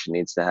conversation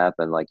needs to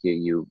happen, like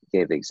you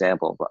gave the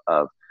example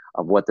of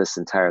what this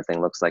entire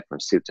thing looks like from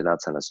soup to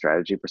nuts on a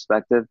strategy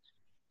perspective,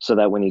 so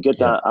that when you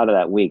get out of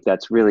that week,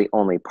 that's really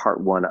only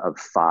part 1 of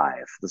 5.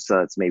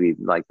 So it's maybe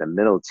like the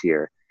middle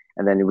tier.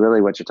 And then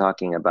really what you're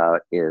talking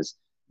about is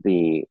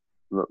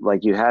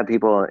like you had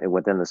people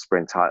within the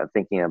sprint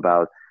thinking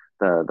about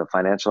the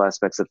financial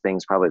aspects of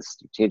things, probably the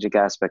strategic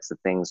aspects of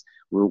things.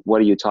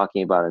 What are you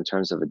talking about in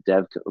terms of a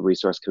dev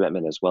resource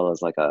commitment, as well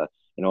as like an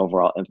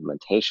overall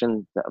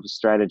implementation of a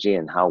strategy,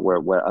 and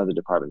where other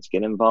departments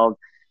get involved?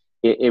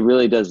 It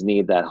really does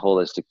need that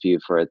holistic view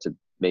for it to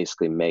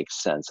basically make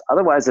sense.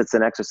 Otherwise, it's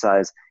an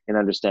exercise in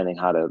understanding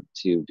how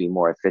to be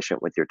more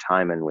efficient with your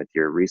time and with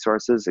your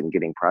resources and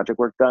getting project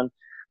work done.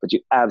 But you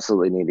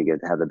absolutely need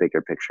to have the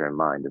bigger picture in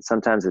mind. And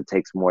sometimes it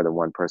takes more than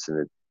one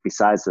person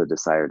besides the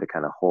decider to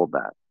kind of hold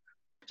that.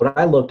 What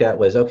I looked at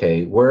was,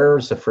 okay,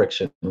 where's the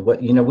friction?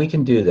 What, we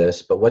can do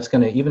this, but what's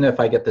going to, even if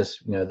I get this,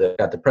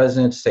 got the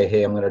president to say,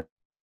 hey,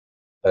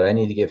 but I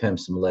need to give him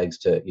some legs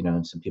to,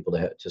 and some people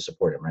to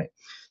support him, right?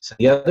 So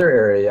the other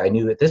area, I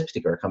knew at this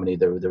particular company,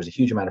 there was a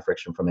huge amount of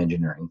friction from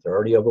engineering. They're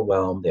already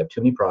overwhelmed. They have too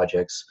many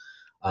projects.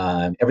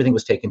 Everything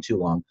was taking too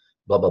long.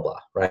 Blah, blah, blah,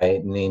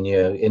 right? And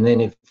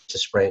then if it's a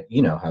sprint,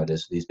 how it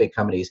is, these big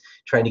companies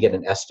trying to get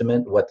an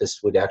estimate what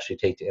this would actually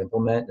take to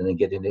implement, and then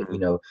get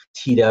it,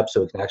 teed up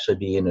so it can actually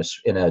be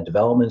in a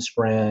development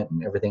sprint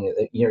and everything.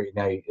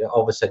 Now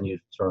all of a sudden you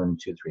throw in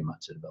 2 to 3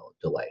 months of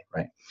delay,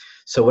 right?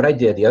 So what I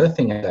did, the other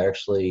thing, I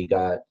actually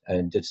got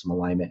and did some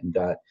alignment and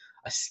got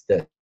a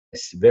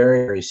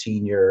very, very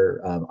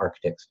senior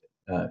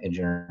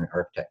engineering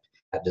architect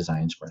at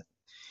Design Sprint.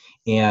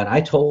 And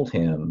I told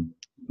him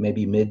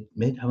maybe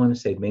I want to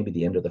say maybe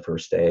the end of the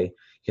first day,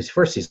 because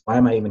first he's, why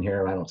am I even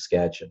here? I don't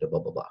sketch, blah,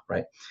 blah, blah,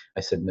 right?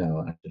 I said,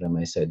 no.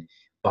 I said,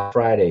 by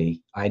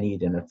Friday, I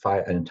need an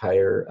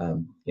entire,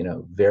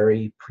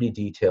 very pretty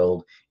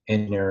detailed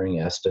engineering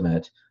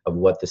estimate of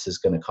what this is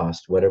going to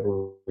cost,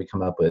 whatever we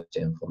come up with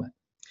to implement.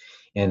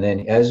 And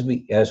then as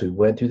we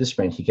went through the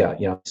sprint, he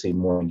got, obviously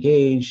more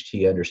engaged.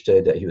 He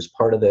understood that he was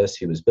part of this.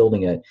 He was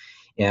building it.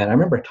 And I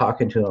remember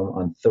talking to him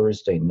on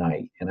Thursday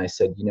night, and I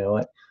said, you know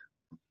what,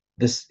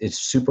 it's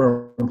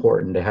super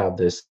important to have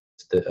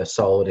a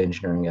solid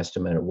engineering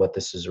estimate of what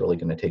this is really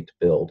going to take to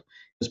build.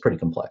 It's pretty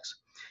complex.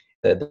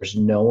 That there's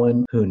no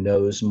one who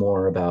knows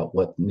more about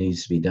what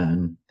needs to be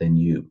done than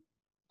you.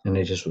 And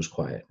it just was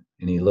quiet.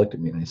 And he looked at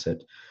me and I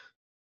said,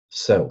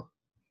 so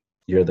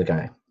you're the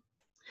guy,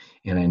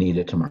 and I need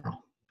it tomorrow,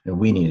 and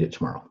we need it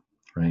tomorrow,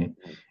 right?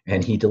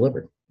 And he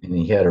delivered, and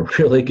he had a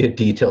really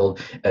good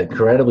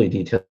incredibly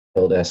detailed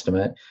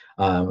estimate.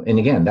 And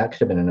again, that could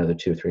have been another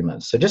 2 or 3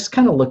 months. So just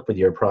kind of look with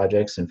your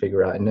projects and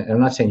figure out, and I'm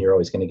not saying you're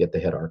always going to get the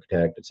head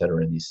architect, et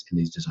cetera, in these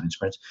design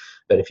sprints,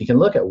 but if you can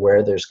look at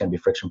where there's going to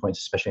be friction points,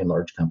 especially in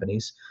large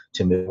companies,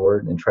 to move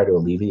forward and try to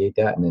alleviate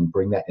that, and then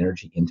bring that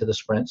energy into the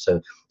sprint.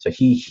 So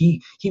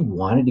he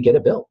wanted to get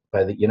it built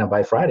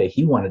by Friday.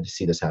 He wanted to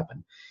see this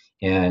happen.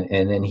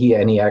 And then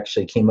he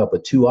actually came up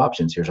with 2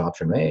 options. Here's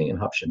option A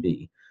and option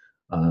B.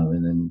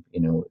 And then,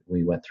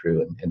 we went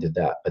through and did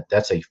that. But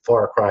that's a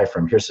far cry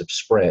from here's a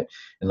sprint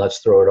and let's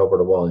throw it over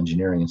to Wall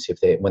Engineering and see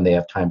if when they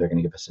have time, they're going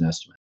to give us an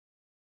estimate.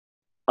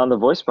 On the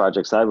voice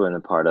projects I've been a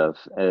part of,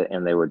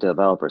 and they were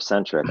developer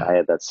centric, I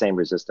had that same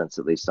resistance,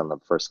 at least on the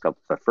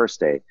first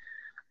day,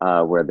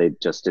 where they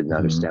just didn't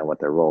understand what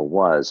their role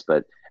was.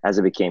 But as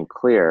it became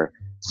clear,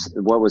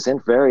 what was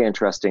very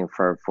interesting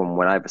from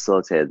when I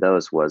facilitated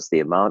those was the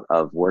amount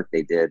of work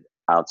they did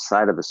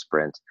outside of the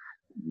sprint,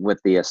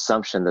 with the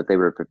assumption that they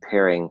were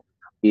preparing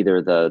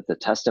either the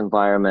test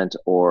environment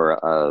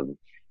or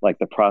like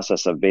the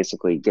process of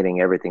basically getting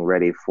everything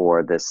ready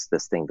for this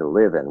thing to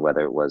live in,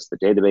 whether it was the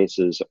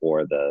databases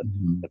or the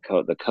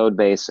code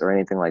base or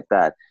anything like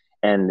that.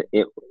 And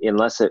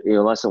unless it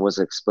was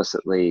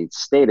explicitly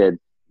stated,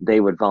 they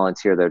would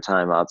volunteer their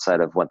time outside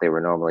of what they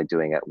were normally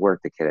doing at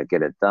work to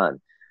get it done.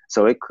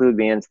 So it clued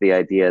me into the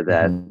idea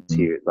that,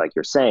 like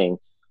you're saying,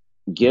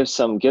 give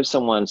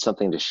someone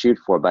something to shoot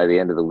for by the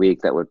end of the week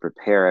that would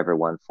prepare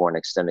everyone for an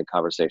extended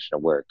conversation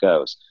of where it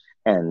goes.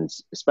 And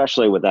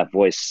especially with that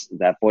voice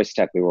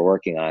tech we were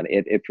working on,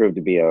 it proved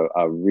to be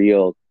a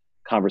real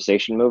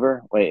conversation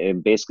mover.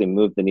 It basically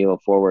moved the needle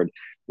forward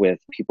with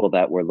people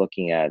that were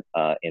looking at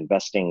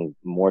investing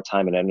more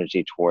time and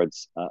energy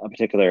towards a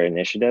particular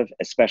initiative,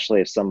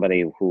 especially if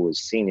somebody who was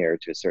senior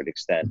to a certain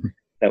extent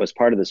that was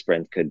part of the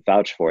sprint could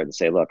vouch for it and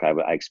say, look, I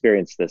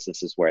experienced this.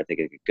 This is where I think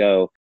it could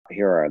go.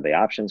 Here are the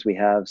options we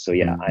have. So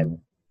yeah,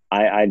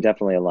 I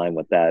definitely align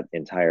with that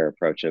entire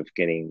approach of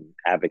getting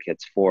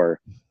advocates for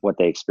what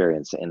they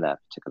experience in that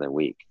particular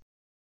week.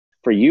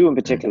 For you in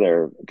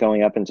particular,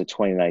 going up into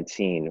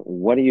 2019,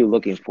 what are you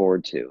looking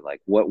forward to? Like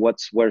what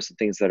are some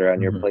things that are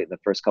on your plate in the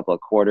first couple of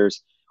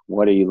quarters?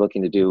 What are you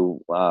looking to do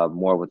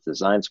more with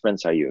design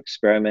sprints? Are you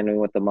experimenting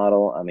with the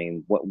model? I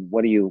mean,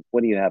 what do you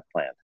have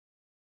planned?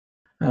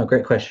 Oh,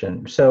 great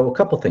question. So a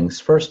couple things.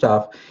 First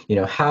off,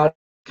 how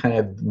kind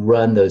of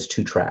run those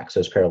 2 tracks,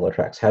 those parallel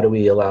tracks? How do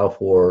we allow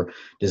for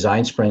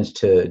design sprints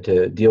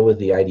to deal with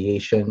the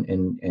ideation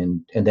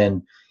and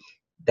then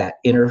that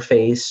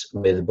interface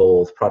with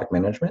both product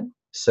management,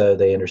 so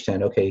they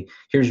understand, okay,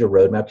 here's your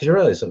roadmap? Because you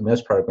realize that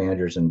most product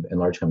managers in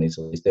large companies,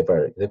 at least, they've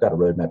got a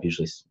roadmap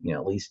usually,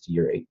 at least a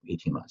year,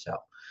 18 months out.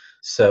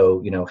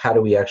 So, how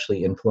do we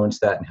actually influence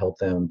that and help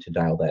them to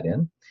dial that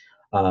in?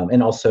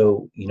 And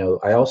also,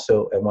 I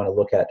want to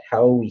look at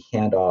how we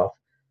hand off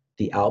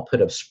the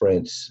output of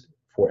sprints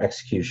for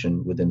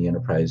execution within the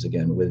enterprise,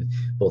 again, with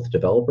both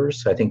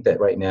developers. So I think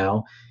that right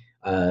now,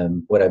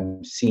 what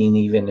I'm seeing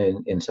even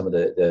in some of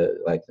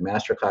the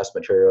masterclass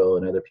material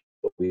and other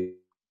people, we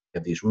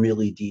have these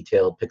really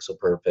detailed, pixel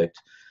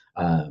perfect,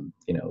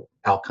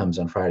 outcomes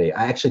on Friday.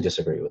 I actually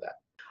disagree with that.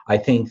 I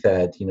think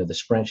that, the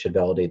sprint should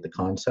validate the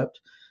concept,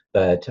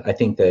 but I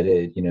think that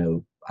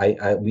in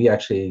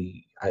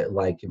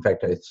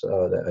fact, I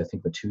saw that, I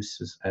think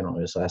Matus, I don't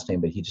know his last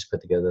name, but he just put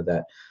together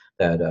that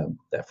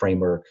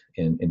framework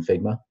in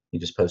Figma. He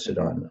just posted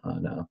on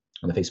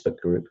the Facebook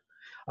group,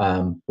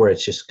 where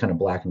it's just kind of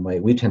black and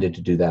white. We tended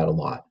to do that a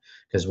lot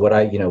because what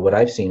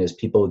I've seen is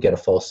people get a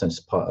false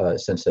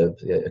sense of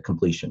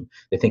completion.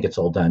 They think it's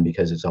all done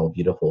because it's all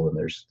beautiful and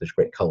there's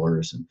great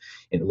colors and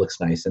it looks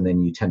nice, and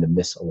then you tend to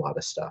miss a lot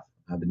of stuff.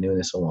 I've been doing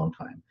this a long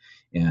time,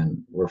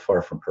 and we're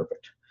far from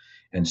perfect.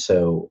 And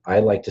so I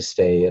like to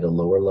stay at a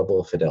lower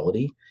level of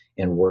fidelity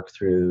and work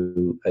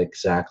through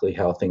exactly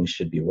how things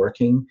should be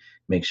working,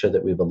 make sure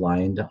that we've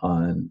aligned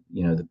on,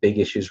 the big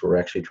issues we're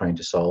actually trying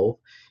to solve.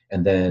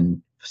 And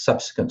then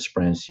subsequent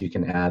sprints, you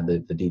can add the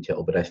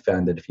detail. But I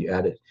found that if you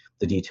add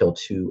the detail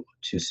too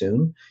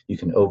soon, you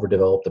can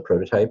overdevelop the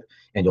prototype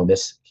and you'll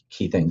miss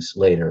key things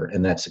later.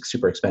 And that's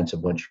super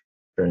expensive once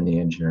during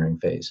the engineering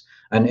phase.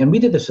 And we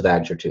did this with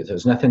Agile too.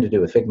 There's nothing to do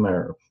with Figma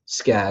or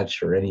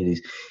Sketch or any of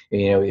these.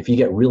 If you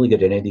get really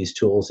good at any of these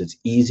tools, it's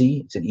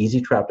easy. It's an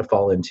easy trap to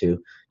fall into,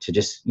 to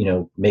just,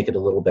 make it a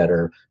little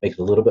better, make it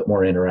a little bit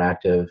more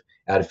interactive,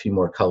 add a few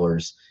more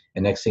colors.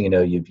 And next thing you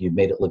know, you've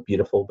made it look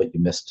beautiful, but you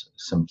missed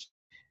some.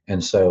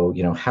 And so,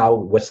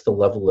 what's the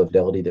level of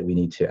fidelity that we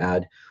need to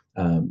add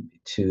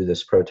to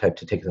this prototype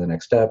to take it to the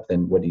next step?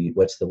 Then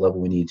what's the level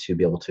we need to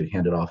be able to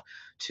hand it off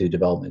to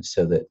development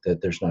so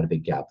that there's not a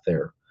big gap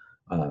there?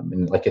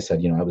 And like I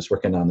said, I was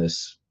working on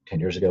this 10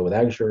 years ago with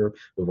Azure.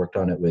 We worked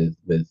on it with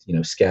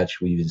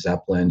Sketch. We use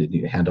Zeppelin to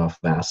do handoff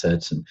of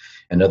assets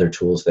and other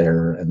tools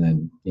there. And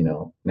then,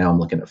 now I'm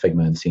looking at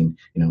Figma and seeing,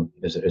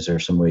 is there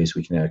some ways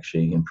we can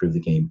actually improve the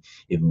game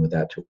even with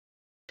that tool?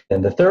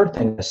 And the third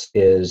thing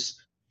is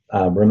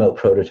remote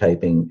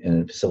prototyping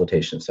and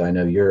facilitation. So I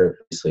know you're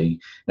obviously,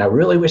 and I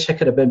really wish I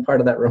could have been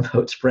part of that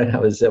remote sprint. I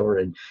was over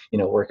in,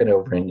 working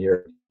over in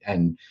Europe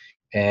and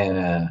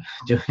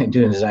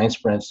doing design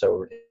sprints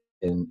over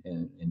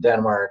in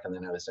Denmark, and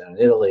then I was down in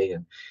Italy,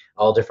 and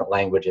all different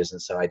languages.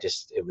 And so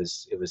it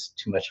was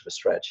too much of a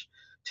stretch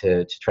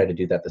to try to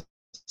do that the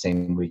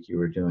same week you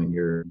were doing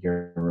your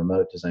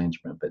remote design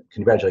sprint. But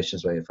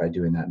congratulations if I'm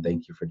doing that, and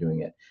thank you for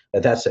doing it.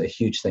 But that's a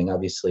huge thing.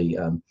 Obviously,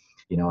 I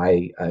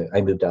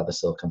moved out of the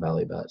Silicon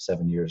Valley about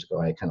 7 years ago.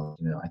 I kind of,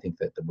 I think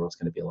that the world's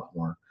going to be a lot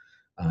more,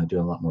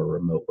 doing a lot more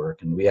remote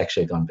work. And we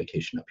actually had gone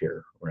vacation up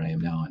here where I am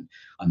now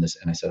on this.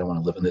 And I said, I want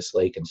to live on this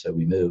lake. And so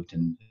we moved,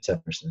 and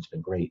it's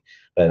been great.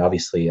 But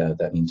obviously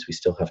that means we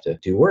still have to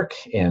do work.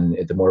 And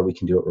the more we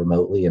can do it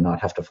remotely and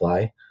not have to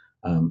fly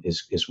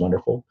is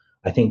wonderful.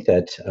 I think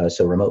that,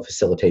 so remote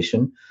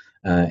facilitation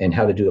and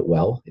how to do it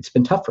well, it's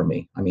been tough for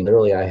me. I mean,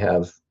 literally I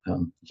have,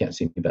 you can't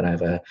see me, but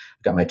I've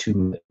got my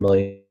 2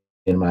 million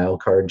mile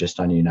card just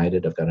on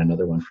United. I've got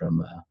another one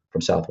from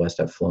Southwest.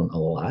 I've flown a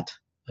lot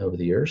over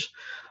the years,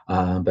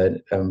 but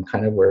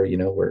kind of where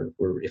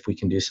we're if we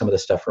can do some of the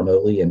stuff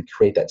remotely and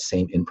create that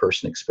same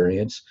in-person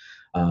experience,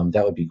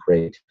 that would be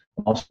great.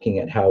 I'm also looking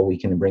at how we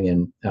can bring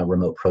in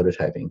remote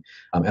prototyping,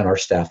 and our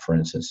staff, for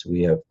instance,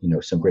 we have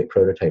some great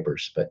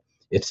prototypers, but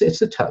this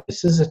is a tough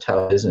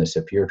business.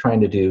 If you're trying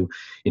to do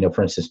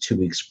for instance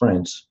 2-week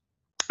sprints,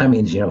 that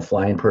means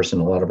fly in person.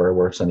 A lot of our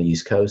work's on the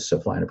East Coast, so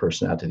flying a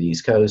person out to the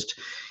East Coast,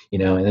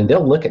 and then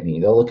they'll look at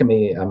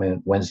me. I'm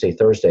in Wednesday,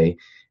 Thursday,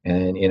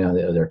 and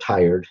they're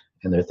tired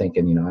and they're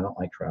thinking, I don't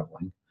like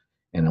traveling,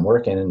 and I'm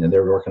working, and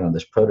they're working on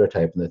this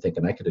prototype, and they're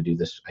thinking, I could be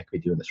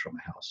doing this from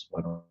my house.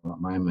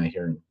 Why am I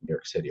here in New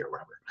York City or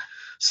wherever?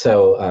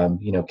 So,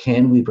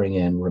 can we bring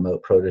in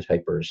remote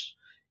prototypers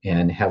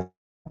and have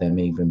them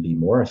even be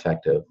more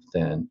effective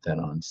than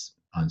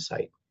on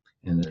site?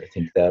 And I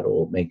think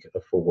that'll make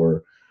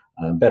for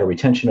better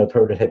retention of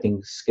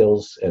prototyping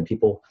skills and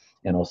people,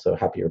 and also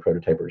happier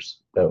prototypers.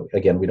 So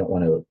again, we don't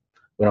want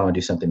to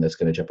do something that's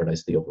going to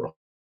jeopardize the overall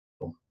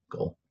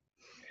goal.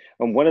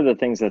 And one of the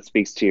things that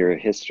speaks to your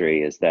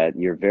history is that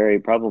you're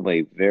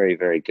probably very,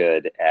 very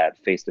good at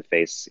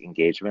face-to-face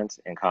engagement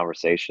and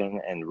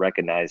conversation and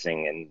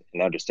recognizing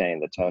and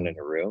understanding the tone in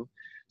a room.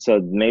 So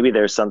maybe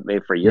there's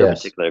something for your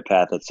particular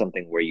path that's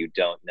something where you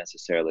don't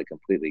necessarily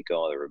completely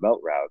go on the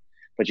remote route,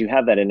 but you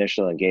have that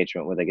initial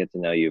engagement where they get to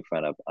know you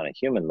on a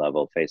human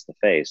level, face to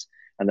face,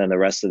 and then the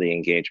rest of the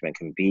engagement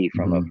can be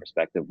from a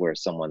perspective where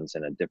someone's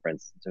in a different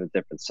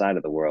side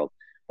of the world,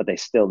 but they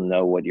still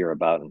know what you're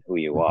about and who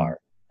you are.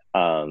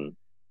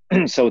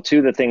 So two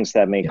of the things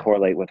that may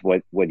correlate with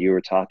what you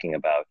were talking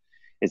about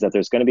is that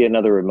there's going to be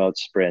another remote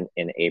sprint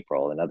in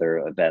April, another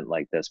event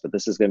like this, but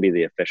this is going to be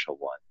the official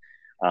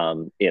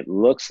one. It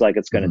looks like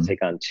it's going to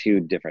take on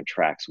 2 different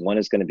tracks. One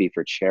is going to be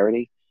for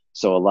charity.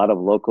 So a lot of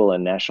local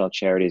and national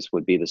charities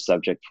would be the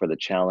subject for the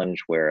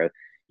challenge, where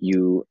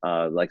you,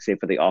 like say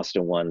for the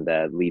Austin one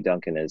that Lee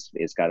Duncan is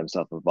got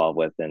himself involved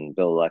with, and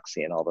Bill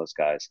Alexi and all those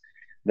guys,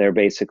 they're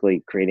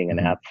basically creating an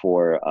app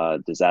for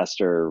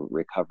disaster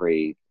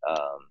recovery.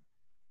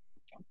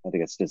 I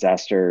think it's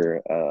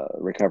disaster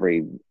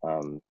recovery.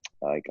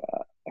 I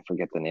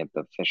forget the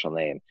official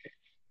name,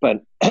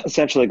 but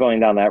essentially going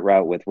down that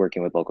route with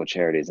working with local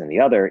charities. And the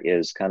other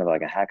is kind of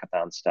like a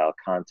hackathon style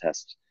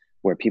contest,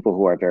 where people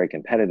who are very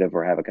competitive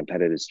or have a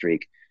competitive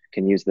streak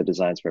can use the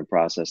design sprint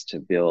process to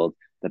build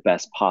the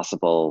best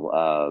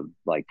possible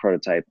like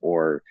prototype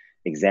or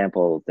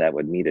example that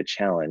would meet a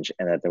challenge,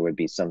 and that there would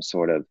be some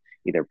sort of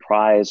either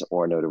prize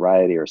or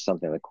notoriety or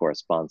something that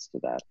corresponds to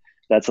that.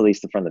 That's at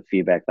least from the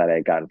feedback that I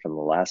had gotten from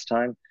the last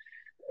time.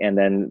 And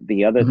then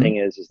the other thing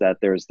is that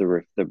there's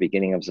the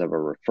beginning of a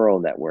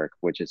referral network,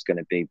 which is going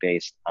to be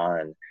based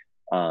on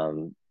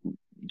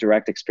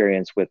direct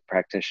experience with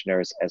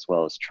practitioners as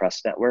well as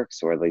trust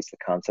networks, or at least the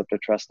concept of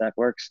trust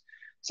networks.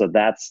 So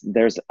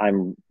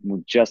I'm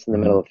just in the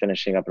middle of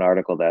finishing up an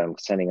article that I'm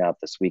sending out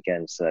this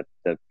weekend, so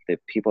that the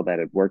people that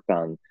had worked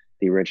on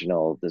the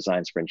original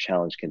Design Sprint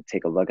Challenge can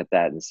take a look at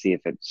that and see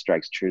if it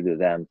strikes true to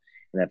them,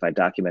 and if I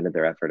documented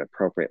their effort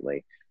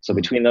appropriately. So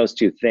between those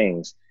 2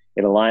 things,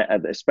 it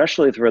aligns,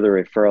 especially through the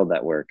referral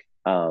network.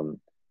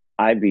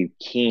 I'd be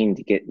keen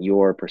to get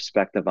your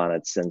perspective on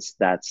it, since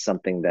that's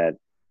something that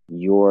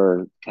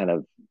you're kind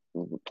of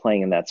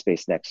playing in that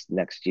space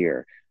next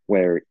year,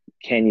 where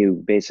can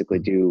you basically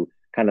do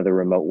kind of the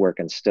remote work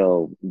and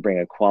still bring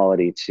a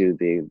quality to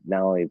the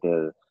not only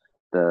the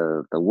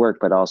work,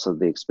 but also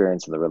the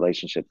experience and the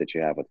relationship that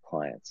you have with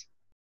clients.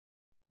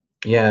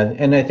 Yeah,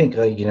 and I think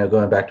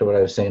going back to what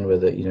I was saying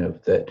with it,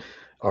 that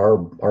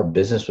our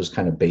business was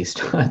kind of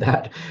based on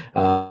that,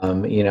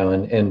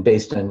 and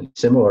based on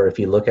similar. If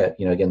you look at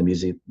again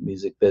the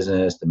music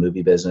business, the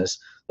movie business,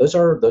 those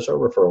are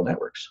referral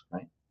networks,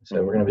 right?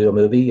 So we're going to do a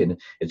movie, and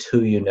it's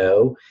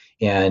who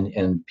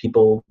and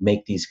people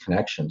make these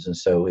connections, and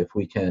so if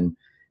we can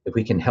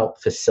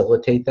help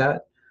facilitate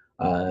that,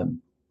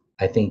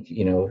 I think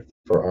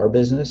for our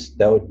business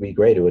that would be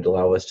great. It would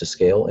allow us to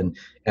scale, and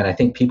I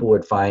think people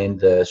would find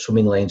the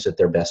swimming lanes that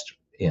they're best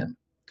in,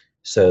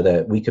 so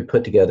that we could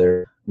put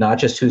together not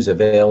just who's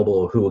available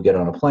or who will get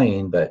on a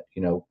plane, but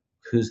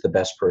who's the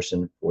best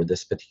person for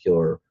this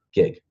particular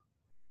gig.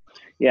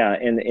 Yeah,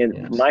 and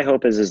Yes. My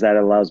hope is that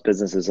it allows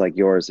businesses like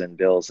yours and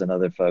Bill's and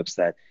other folks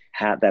that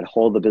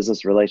hold the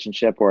business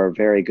relationship or are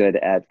very good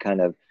at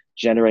kind of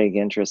generating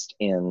interest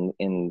in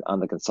on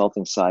the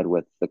consulting side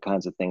with the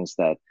kinds of things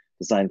that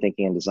design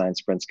thinking and design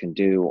sprints can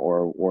do,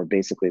 or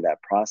basically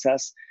that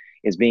process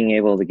is being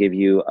able to give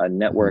you a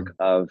network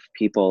of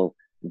people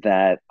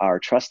that are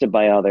trusted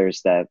by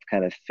others, that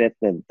kind of fit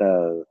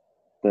the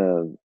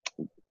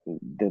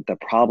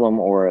problem,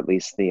 or at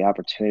least the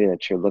opportunity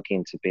that you're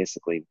looking to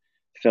basically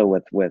fill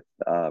with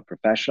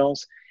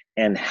professionals,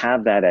 and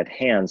have that at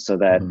hand, so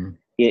that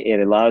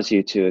it allows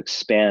you to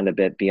expand a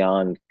bit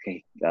beyond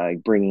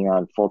bringing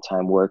on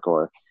full-time work,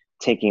 or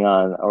taking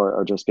on,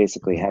 or just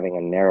basically having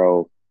a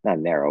not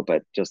narrow,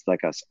 but just like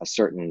a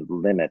certain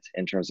limit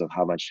in terms of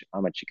how much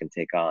you can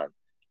take on.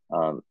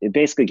 It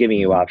basically giving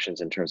you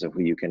options in terms of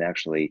who you can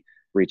actually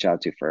reach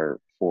out to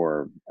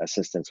for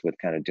assistance with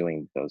kind of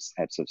doing those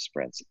types of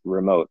sprints,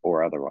 remote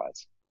or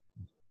otherwise.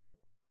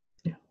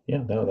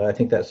 Yeah, no, I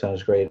think that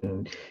sounds great.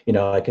 And,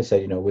 like I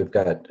said, we've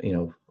got,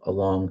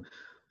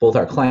 both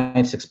our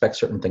clients expect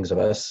certain things of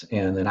us,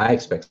 and then I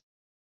expect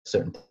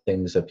certain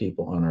things of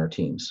people on our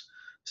teams.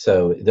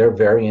 So they're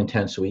very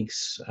intense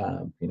weeks,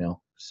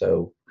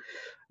 so,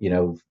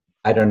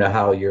 I don't know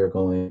how you're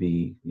going to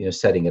be,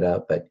 setting it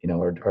up, but,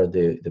 are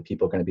the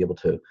people going to be able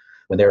to,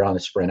 when they're on the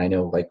sprint, I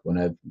know like when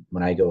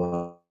I go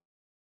on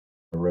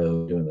the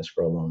road doing this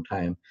for a long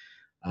time,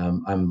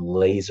 I'm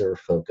laser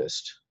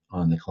focused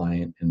on the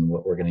client and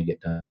what we're going to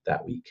get done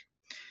that week.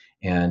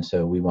 And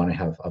so we want to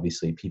have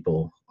obviously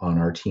people on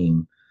our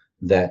team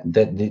that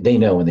they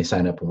know when they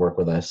sign up and work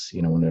with us,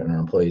 when they're our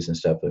employees and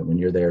stuff, but when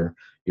you're there,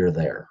 you're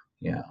there.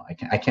 Yeah.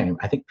 I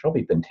think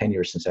probably been 10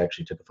 years since I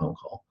actually took a phone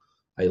call.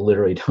 I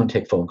literally don't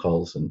take phone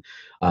calls, and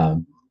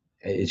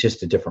it's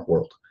just a different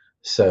world.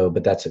 So,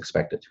 but that's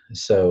expected.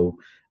 So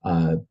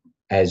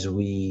as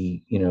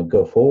we,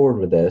 go forward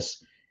with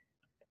this,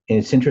 and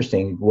it's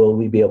interesting, will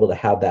we be able to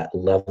have that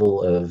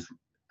level of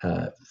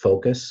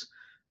focus,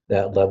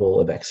 that level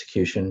of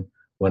execution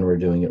when we're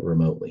doing it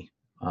remotely?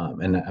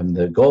 And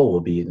the goal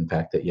will be, in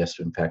fact, that yes,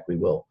 in fact, we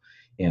will.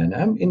 And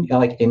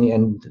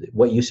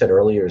what you said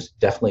earlier is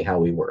definitely how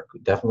we work.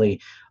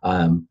 Definitely,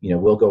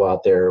 we'll go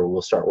out there,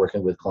 we'll start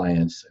working with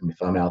clients, and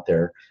if I'm out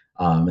there,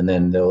 and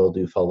then they'll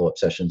do follow-up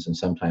sessions, and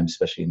sometimes,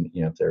 especially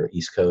if they're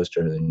East Coast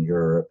or in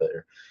Europe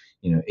or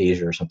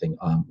Asia or something,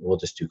 we'll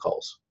just do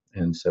calls.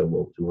 And so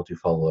we'll do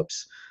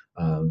follow-ups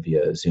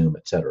via Zoom,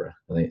 et cetera.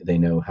 They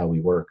know how we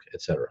work,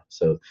 et cetera.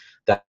 So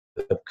that's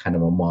kind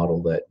of a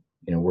model that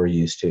we're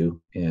used to,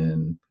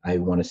 and I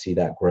want to see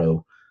that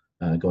grow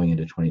going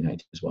into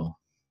 2019 as well.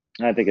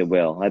 I think it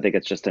will. I think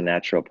it's just a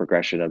natural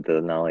progression of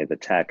not only the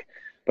tech,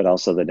 but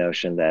also the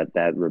notion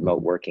that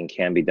remote working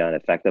can be done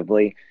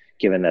effectively,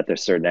 given that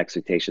there's certain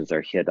expectations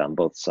are hit on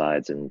both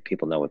sides and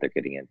people know what they're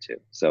getting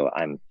into. So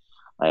I'm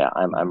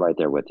right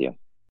there with you.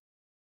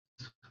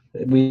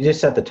 We just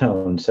set the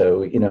tone.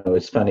 So,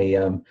 it's funny.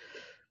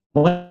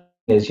 One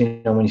is,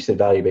 when you say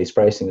value-based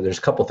pricing, there's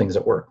a couple things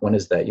that work. One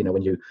is that,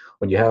 when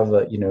you have,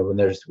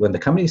 when the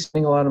company's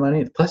spending a lot of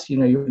money, plus,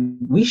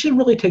 we should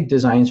really take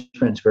design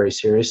sprints very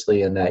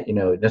seriously, in that,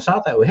 it's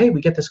not that, hey,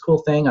 we get this cool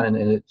thing and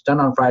it's done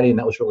on Friday and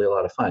that was really a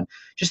lot of fun.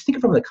 Just think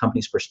from the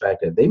company's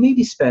perspective. They may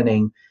be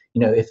spending,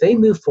 if they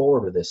move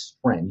forward with this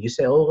sprint, you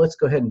say, oh, let's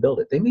go ahead and build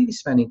it. They may be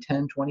spending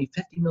 10, 20,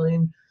 50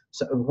 million.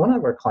 So one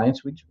of our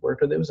clients we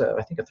worked with, it was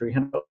I think a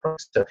 $300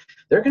 price. So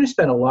they're going to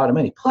spend a lot of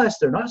money. Plus,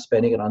 they're not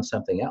spending it on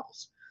something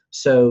else.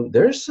 So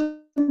there's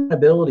some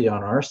ability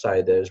on our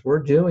side that as we're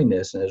doing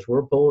this, and as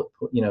we're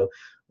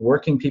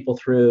working people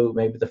through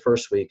maybe the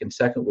first week and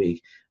second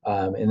week,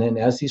 and then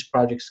as these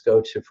projects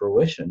go to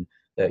fruition,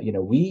 that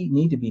we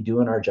need to be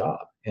doing our job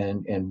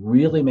and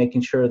really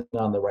making sure that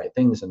we're on the right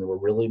things and that we're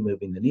really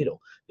moving the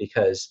needle,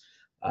 because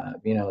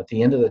at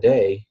the end of the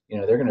day,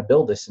 they're going to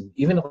build this, and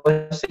even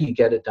let's say you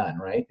get it done,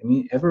 right? I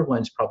mean,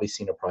 everyone's probably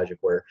seen a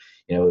project where,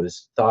 it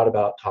was thought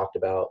about, talked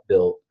about,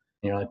 built,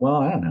 and you're like, well,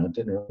 I don't know, it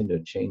didn't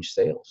really change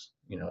sales,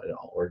 at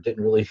all, or it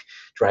didn't really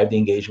drive the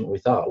engagement we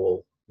thought.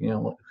 Well,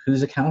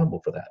 who's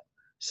accountable for that?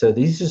 So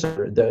these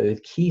are the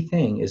key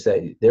thing is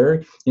that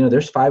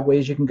there's 5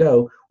 ways you can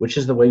go, which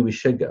is the way we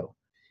should go.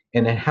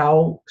 And then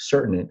how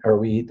certain are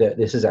we that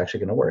this is actually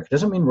going to work? It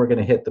doesn't mean we're going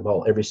to hit the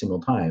ball every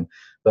single time,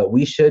 but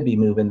we should be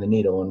moving the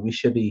needle, and we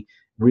should be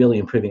really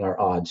improving our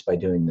odds by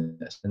doing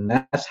this. And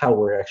that's how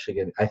we're actually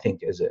going to, I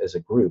think, as a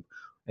group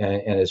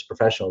and as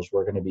professionals,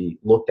 we're going to be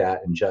looked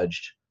at and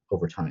judged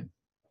over time.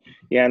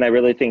 Yeah, and I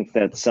really think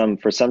that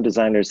for some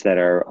designers that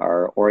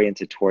are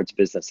oriented towards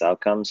business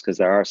outcomes, because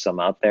there are some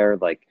out there,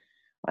 like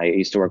I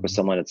used to work with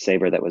someone at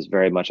Sabre that was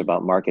very much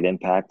about market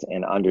impact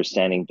and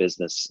understanding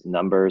business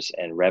numbers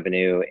and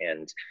revenue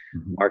and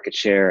market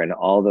share and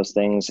all those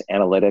things,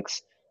 analytics.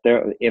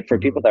 For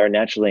people that are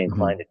naturally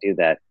inclined to do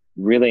that,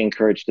 really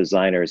encourage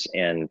designers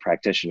and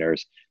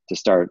practitioners to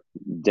start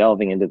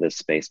delving into this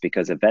space,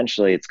 because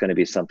eventually it's going to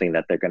be something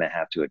that they're going to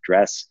have to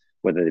address,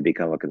 whether they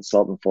become a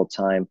consultant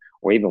full-time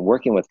or even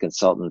working with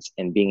consultants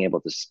and being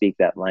able to speak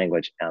that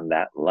language on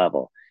that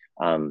level.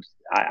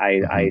 I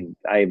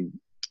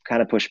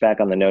kind of push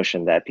back on the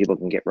notion that people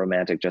can get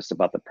romantic just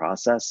about the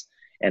process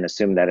and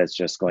assume that it's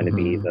just going to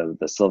be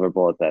the silver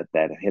bullet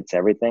that hits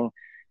everything.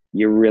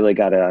 You really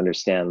got to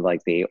understand like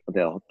the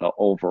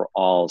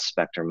overall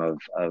spectrum of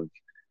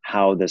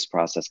how this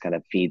process kind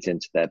of feeds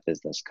into that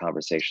business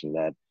conversation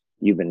that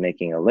you've been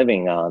making a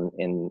living on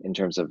in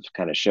terms of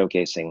kind of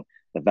showcasing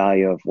the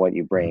value of what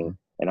you bring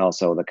and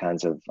also the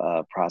kinds of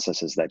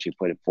processes that you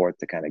put forth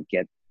to kind of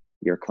get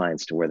your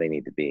clients to where they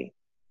need to be.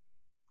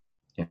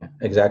 Yeah,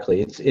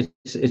 exactly.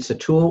 It's a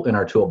tool in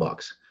our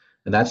toolbox,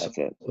 and that's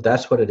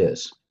what it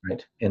is,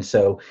 right? And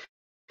so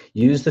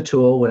use the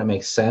tool when it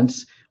makes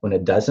sense. When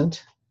it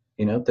doesn't,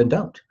 then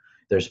don't.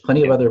 There's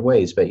plenty of other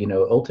ways, but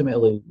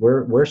ultimately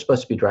we're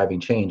supposed to be driving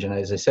change. And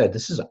as I said,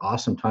 this is an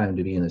awesome time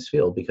to be in this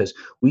field because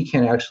we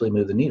can actually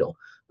move the needle.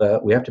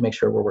 But we have to make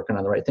sure we're working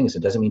on the right things.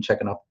 It doesn't mean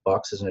checking off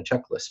boxes in a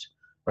checklist,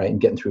 right?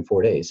 And getting through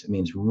 4 days. It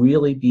means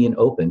really being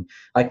open.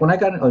 Like when I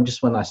got,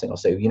 just one last thing I'll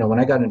say, when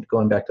I got into,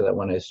 going back to that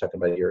one I was talking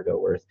about a year ago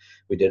where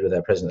we did with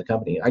that president of the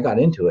company, I got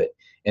into it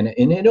and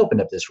it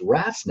opened up this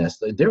rat's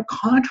nest. They're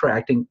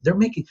contracting,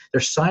 they're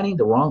signing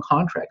the wrong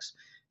contracts.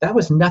 That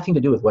was nothing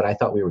to do with what I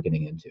thought we were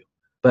getting into.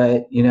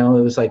 But, it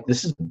was like,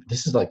 this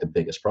is like the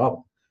biggest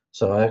problem.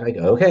 So I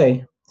go,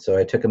 okay. So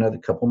I took another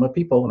couple of my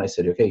people and I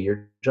said, okay,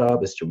 your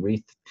job is to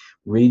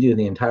redo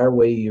the entire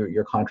way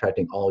you're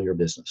contracting all your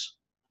business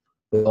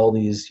with all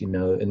these,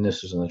 and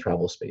this was in the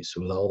travel space,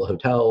 so with all the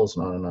hotels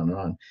and on and on and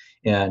on.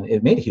 And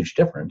it made a huge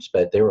difference,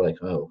 but they were like,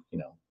 oh,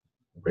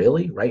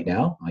 really right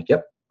now? I'm like,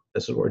 yep,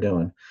 this is what we're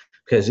doing.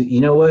 Because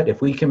you know what,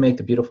 if we can make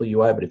the beautiful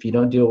UI, but if you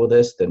don't deal with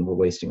this, then we're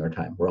wasting our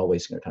time. We're all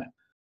wasting our time.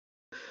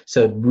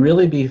 So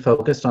really be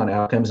focused on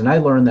outcomes. And I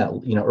learned that,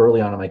 early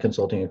on in my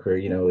consulting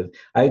career,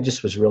 I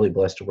just was really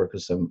blessed to work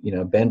with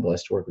been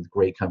blessed to work with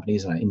great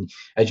companies. And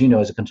as you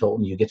know, as a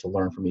consultant, you get to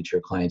learn from each of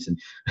your clients. And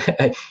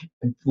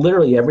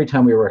literally every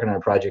time we were working on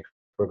a project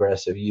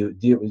Progressive,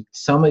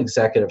 some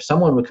executive,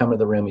 someone would come to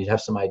the room, you'd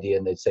have some idea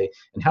and they'd say,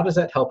 and how does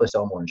that help us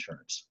sell more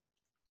insurance?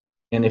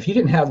 And if you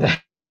didn't have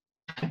that,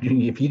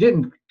 if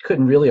you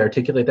couldn't really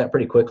articulate that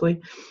pretty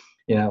quickly,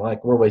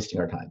 like we're wasting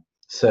our time.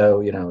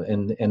 So,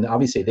 and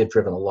obviously they've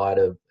driven a lot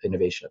of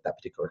innovation at that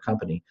particular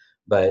company,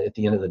 but at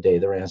the end of the day,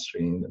 they're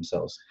answering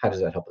themselves, how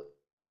does that help us?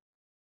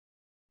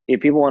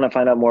 If people want to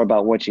find out more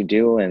about what you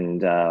do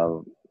and,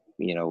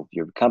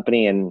 your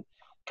company and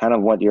kind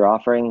of what you're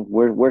offering,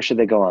 where should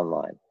they go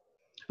online?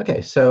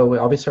 Okay, so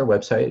obviously our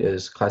website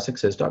is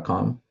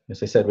classicsis.com.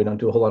 As I said, we don't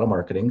do a whole lot of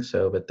marketing,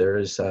 but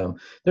there's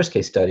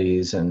case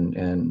studies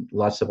and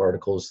lots of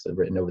articles that have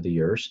written over the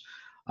years.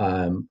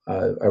 I'm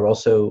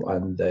also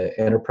on the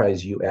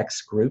Enterprise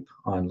UX group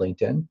on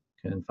LinkedIn.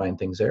 Can find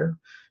things there.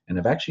 And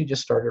I've actually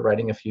just started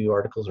writing a few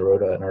articles. I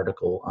wrote an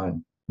article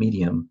on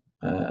Medium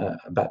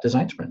about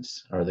design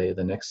sprints. Are they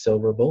the next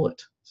silver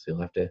bullet? So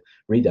you'll have to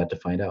read that to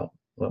find out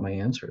what my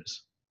answer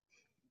is.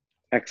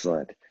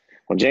 Excellent.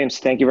 Well, James,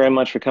 thank you very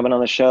much for coming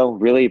on the show.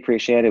 Really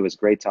appreciate it. It was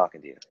great talking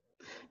to you.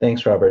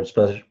 Thanks, Robert. It's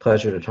a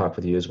pleasure to talk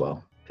with you as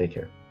well. Take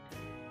care.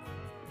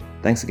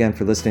 Thanks again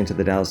for listening to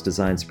the Dallas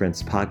Design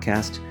Sprints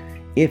podcast.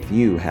 If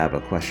you have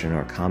a question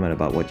or comment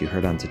about what you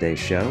heard on today's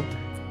show,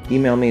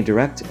 email me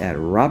direct at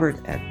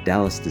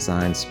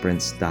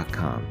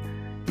robert@dallasdesignsprints.com.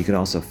 You can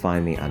also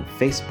find me on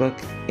Facebook,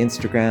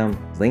 Instagram,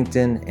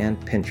 LinkedIn, and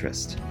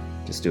Pinterest.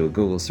 Just do a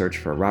Google search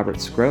for Robert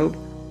Scrobe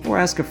or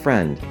ask a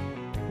friend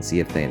and see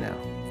if they know.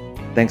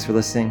 Thanks for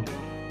listening.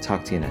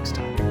 Talk to you next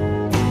time.